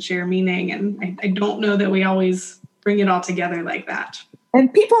process and share meaning. And I don't know that we always bring it all together like that.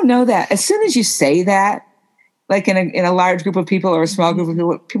 And people know that. As soon as you say that, like in a large group of people or a small group of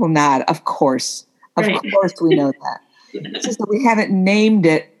people, people nod. Of course. Of course we know that. It's just that we haven't named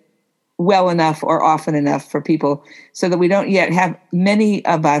it well enough or often enough for people so that we don't yet have, many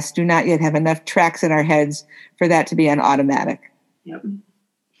of us do not yet have enough tracks in our heads for that to be an automatic. Yep.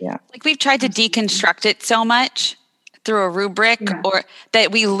 Yeah. Like we've tried to deconstruct it so much through a rubric or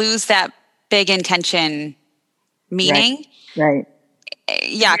that we lose that big intention meaning. Right.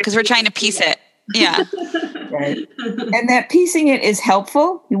 Yeah, because we're trying to piece it. Yeah. Right. And that piecing it is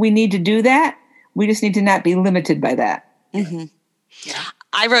helpful. We need to do that. We just need to not be limited by that. Mm-hmm. Yeah.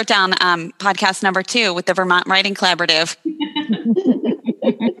 I wrote down podcast number 2 with the Vermont Writing Collaborative.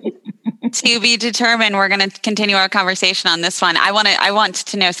 To be determined. We're going to continue our conversation on this one. I want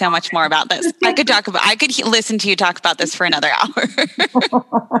to know so much more about this. I could listen to you talk about this for another hour.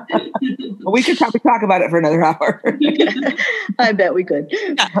 We could probably talk about it for another hour. I bet we could.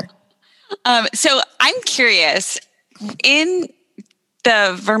 Yeah. So I'm curious, in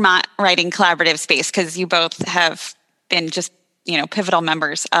the Vermont Writing Collaborative space, because you both have been just, pivotal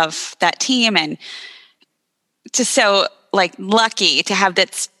members of that team and just so lucky to have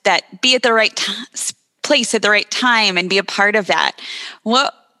that be at the right place at the right time and be a part of that.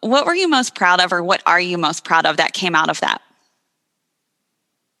 What were you most proud of, or what are you most proud of that came out of that?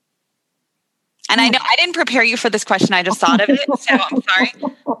 And I know I didn't prepare you for this question. I just thought of it, so I'm sorry.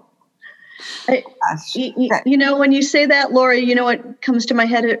 When you say that, Lori, what comes to my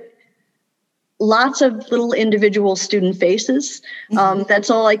head? Lots of little individual student faces. Mm-hmm.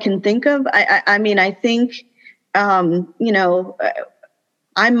 That's all I can think of. I think, I'm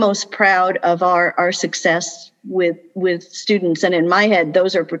most proud of our success with students. And in my head,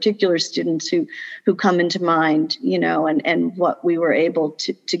 those are particular students who come into mind, and what we were able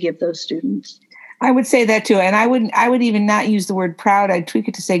to give those students. I would say that too. And I would even not use the word proud. I'd tweak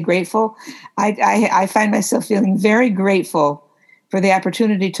it to say grateful. I find myself feeling very grateful for the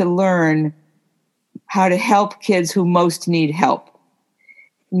opportunity to learn how to help kids who most need help.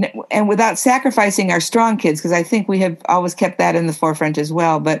 And without sacrificing our strong kids, because I think we have always kept that in the forefront as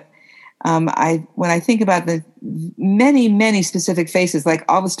well. But when I think about the many, many specific faces, like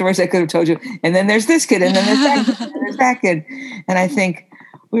all the stories I could have told you, and then there's this kid, and then there's that kid, and there's that kid. And I think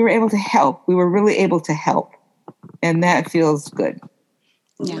we were able to help. We were really able to help. And that feels good.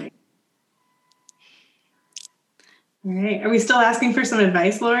 Yeah. All right. Are we still asking for some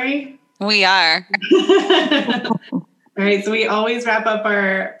advice, Lori? We are. All right. So we always wrap up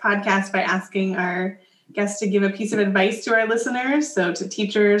our podcast by asking our guests to give a piece of advice to our listeners. So to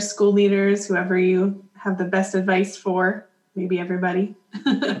teachers, school leaders, whoever you have the best advice for, maybe everybody.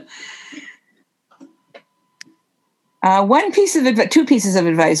 Two pieces of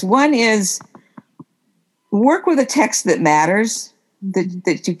advice. One is work with a text that matters,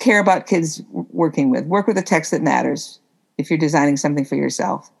 that you care about kids working with. Work with a text that matters if you're designing something for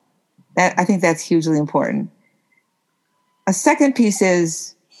yourself. I think that's hugely important. A second piece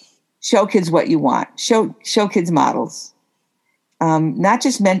is show kids what you want. Show kids models. Not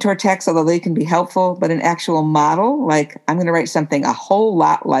just mentor texts, although they can be helpful, but an actual model, like I'm going to write something a whole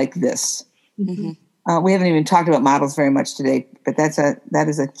lot like this. Mm-hmm. We haven't even talked about models very much today, but that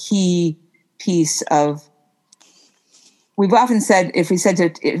is a key piece of. We've often said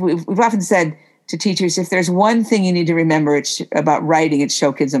to teachers, if there's one thing you need to remember about writing, it's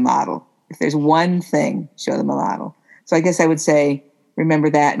show kids a model. If there's one thing, show them a model. So I guess I would say remember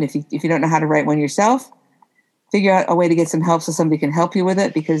that, and if you don't know how to write one yourself, figure out a way to get some help so somebody can help you with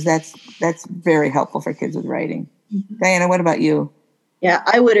it, because that's very helpful for kids with writing. Mm-hmm. Diana, what about you? Yeah,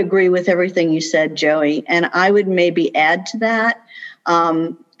 I would agree with everything you said, Joey. And I would maybe add to that,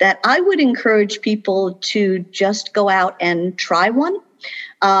 that I would encourage people to just go out and try one.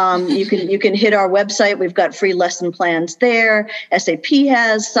 You can hit our website. We've got free lesson plans there. SAP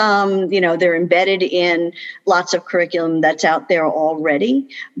has some, they're embedded in lots of curriculum that's out there already.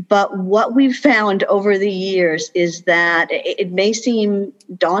 But what we've found over the years is that it may seem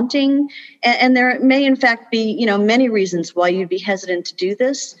daunting, and there may in fact be, many reasons why you'd be hesitant to do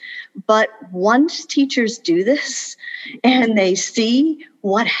this. But once teachers do this and they see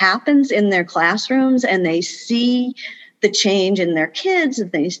what happens in their classrooms and they see the change in their kids,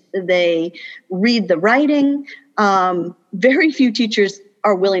 and they read the writing, very few teachers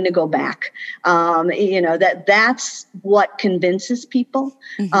are willing to go back. That's what convinces people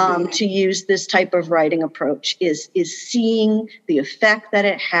to use this type of writing approach is seeing the effect that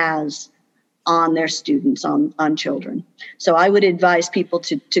it has on their students, on children. So I would advise people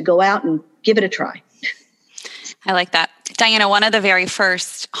to go out and give it a try. I like that. Diana, one of the very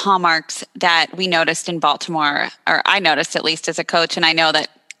first hallmarks that we noticed in Baltimore, or I noticed at least as a coach, and I know that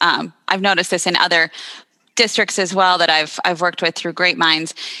I've noticed this in other districts as well that I've worked with through Great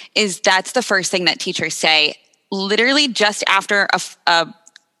Minds, is that's the first thing that teachers say, literally just after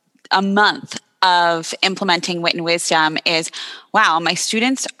a month of implementing Wit and Wisdom is, wow, my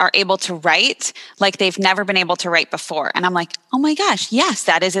students are able to write like they've never been able to write before. And I'm like, oh my gosh, yes,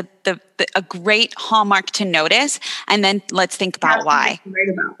 that is a great hallmark to notice. And then let's think about why.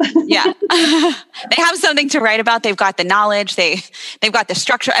 Yeah. They have something to write about. They've got the knowledge. They've got the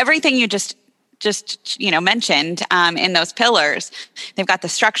structure, everything you just mentioned in those pillars. They've got the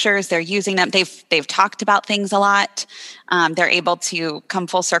structures, they're using them. They've talked about things a lot. They're able to come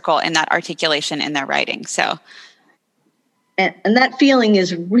full circle in that articulation in their writing. So, and that feeling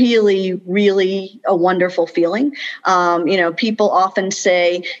is really, really a wonderful feeling. People often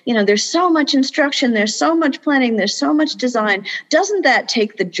say, there's so much instruction, there's so much planning, there's so much design. Doesn't that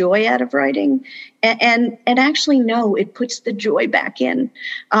take the joy out of writing? And actually, no, it puts the joy back in.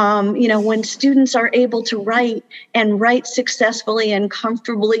 When students are able to write and write successfully and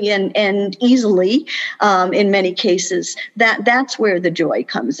comfortably and easily, in many cases, that's where the joy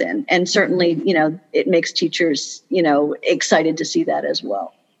comes in. And certainly, it makes teachers, excited to see that as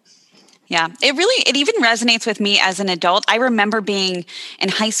well. Yeah, it even resonates with me as an adult. I remember being in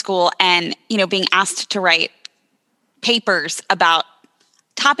high school and, being asked to write papers about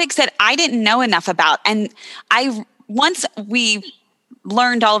topics that I didn't know enough about. And once we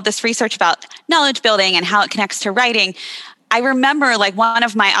learned all of this research about knowledge building and how it connects to writing, I remember one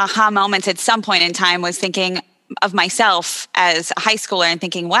of my aha moments at some point in time was thinking of myself as a high schooler and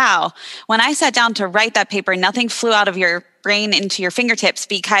thinking, wow, when I sat down to write that paper, nothing flew out of your brain into your fingertips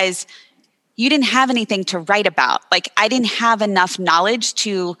because you didn't have anything to write about. I didn't have enough knowledge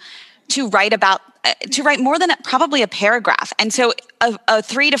to to write more than probably a paragraph. And so a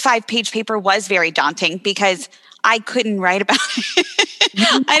 3 to 5 page paper was very daunting because I couldn't write about it.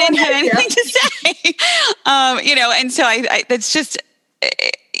 I didn't have anything to say, and so that's just,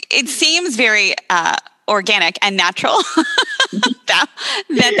 it seems very organic and natural.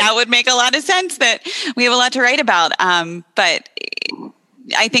 that would make a lot of sense, that we have a lot to write about. But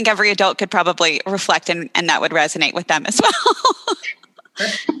I think every adult could probably reflect and that would resonate with them as well.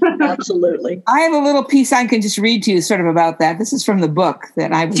 Absolutely. I have a little piece I can just read to you sort of about that. This is from the book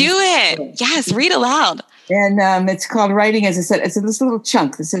that I was. Do it. Yes, read aloud. And it's called Writing as a Set. It's this little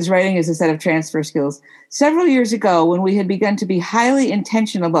chunk that says Writing as a Set of Transfer Skills. Several years ago, when we had begun to be highly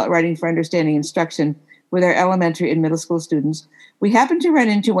intentional about writing for understanding instruction with our elementary and middle school students, we happened to run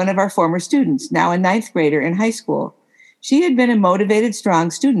into one of our former students, now a 9th grader in high school. She had been a motivated,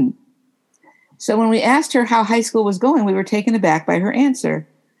 strong student. So when we asked her how high school was going, we were taken aback by her answer.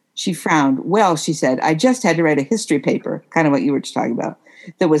 She frowned. Well, she said, I just had to write a history paper, kind of what you were just talking about,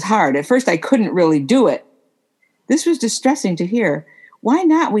 that was hard. At first, I couldn't really do it. This was distressing to hear. Why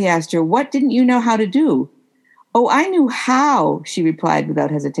not? We asked her. What didn't you know how to do? Oh, I knew how, she replied without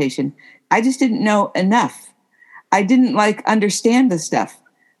hesitation. I just didn't know enough. I didn't understand the stuff.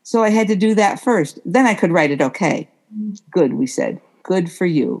 So I had to do that first. Then I could write it okay. Good, we said. Good for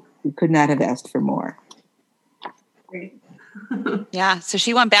you. We could not have asked for more. Great. Yeah. So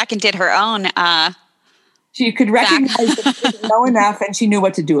she went back and did her own. She could recognize that she didn't know enough, and she knew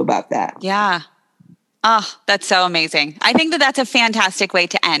what to do about that. Yeah. Oh, that's so amazing. I think that's a fantastic way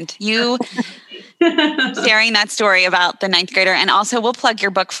to end. You sharing that story about the 9th grader. And also we'll plug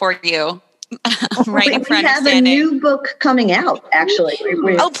your book for you. Writing for Understanding. We have a new book coming out, actually.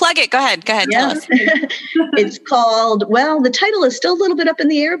 Plug it. Go ahead. Yeah. Tell us. It's called, the title is still a little bit up in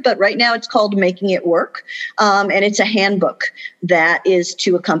the air, but right now it's called Making It Work. And it's a handbook that is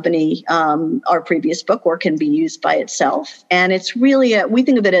to accompany our previous book, or can be used by itself. And it's really, we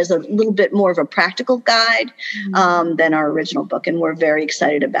think of it as a little bit more of a practical guide than our original book. And we're very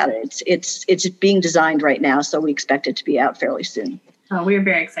excited about it. It's being designed right now, so we expect it to be out fairly soon. Oh, we're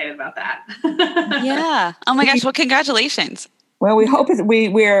very excited about that. Yeah. Oh my gosh. Well, congratulations. Well,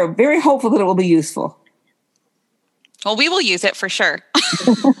 we're very hopeful that it will be useful. Well, we will use it for sure.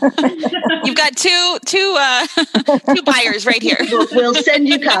 You've got two buyers right here. We'll send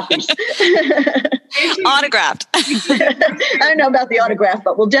you copies. Autographed. I don't know about the autograph,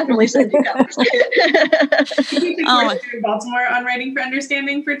 but we'll definitely send you copies. We teach a course here in Baltimore on Writing for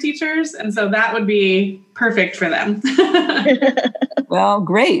Understanding for teachers, and so that would be perfect for them. Well,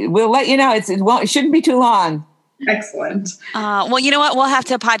 great. We'll let you know. It shouldn't be too long. Excellent. Well, you know what? We'll have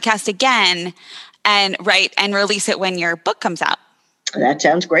to podcast again and write and release it when your book comes out. That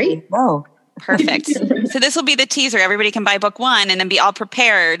sounds great. Oh, perfect. So this will be the teaser. Everybody can buy book 1 and then be all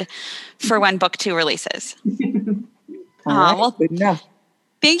prepared for when book 2 releases. Right, well, good enough.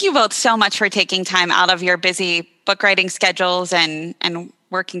 Thank you both so much for taking time out of your busy book writing schedules and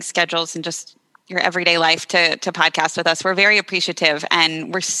working schedules and just your everyday life to podcast with us. We're very appreciative,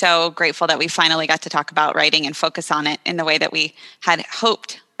 and we're so grateful that we finally got to talk about writing and focus on it in the way that we had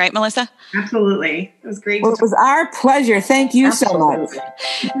hoped. Right, Melissa? Absolutely. It was great. Well, it was our pleasure. Thank you so much.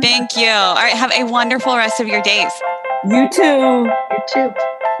 Thank you. All right. Have a wonderful rest of your days. You too. You too.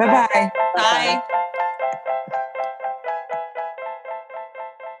 Bye-bye. Bye.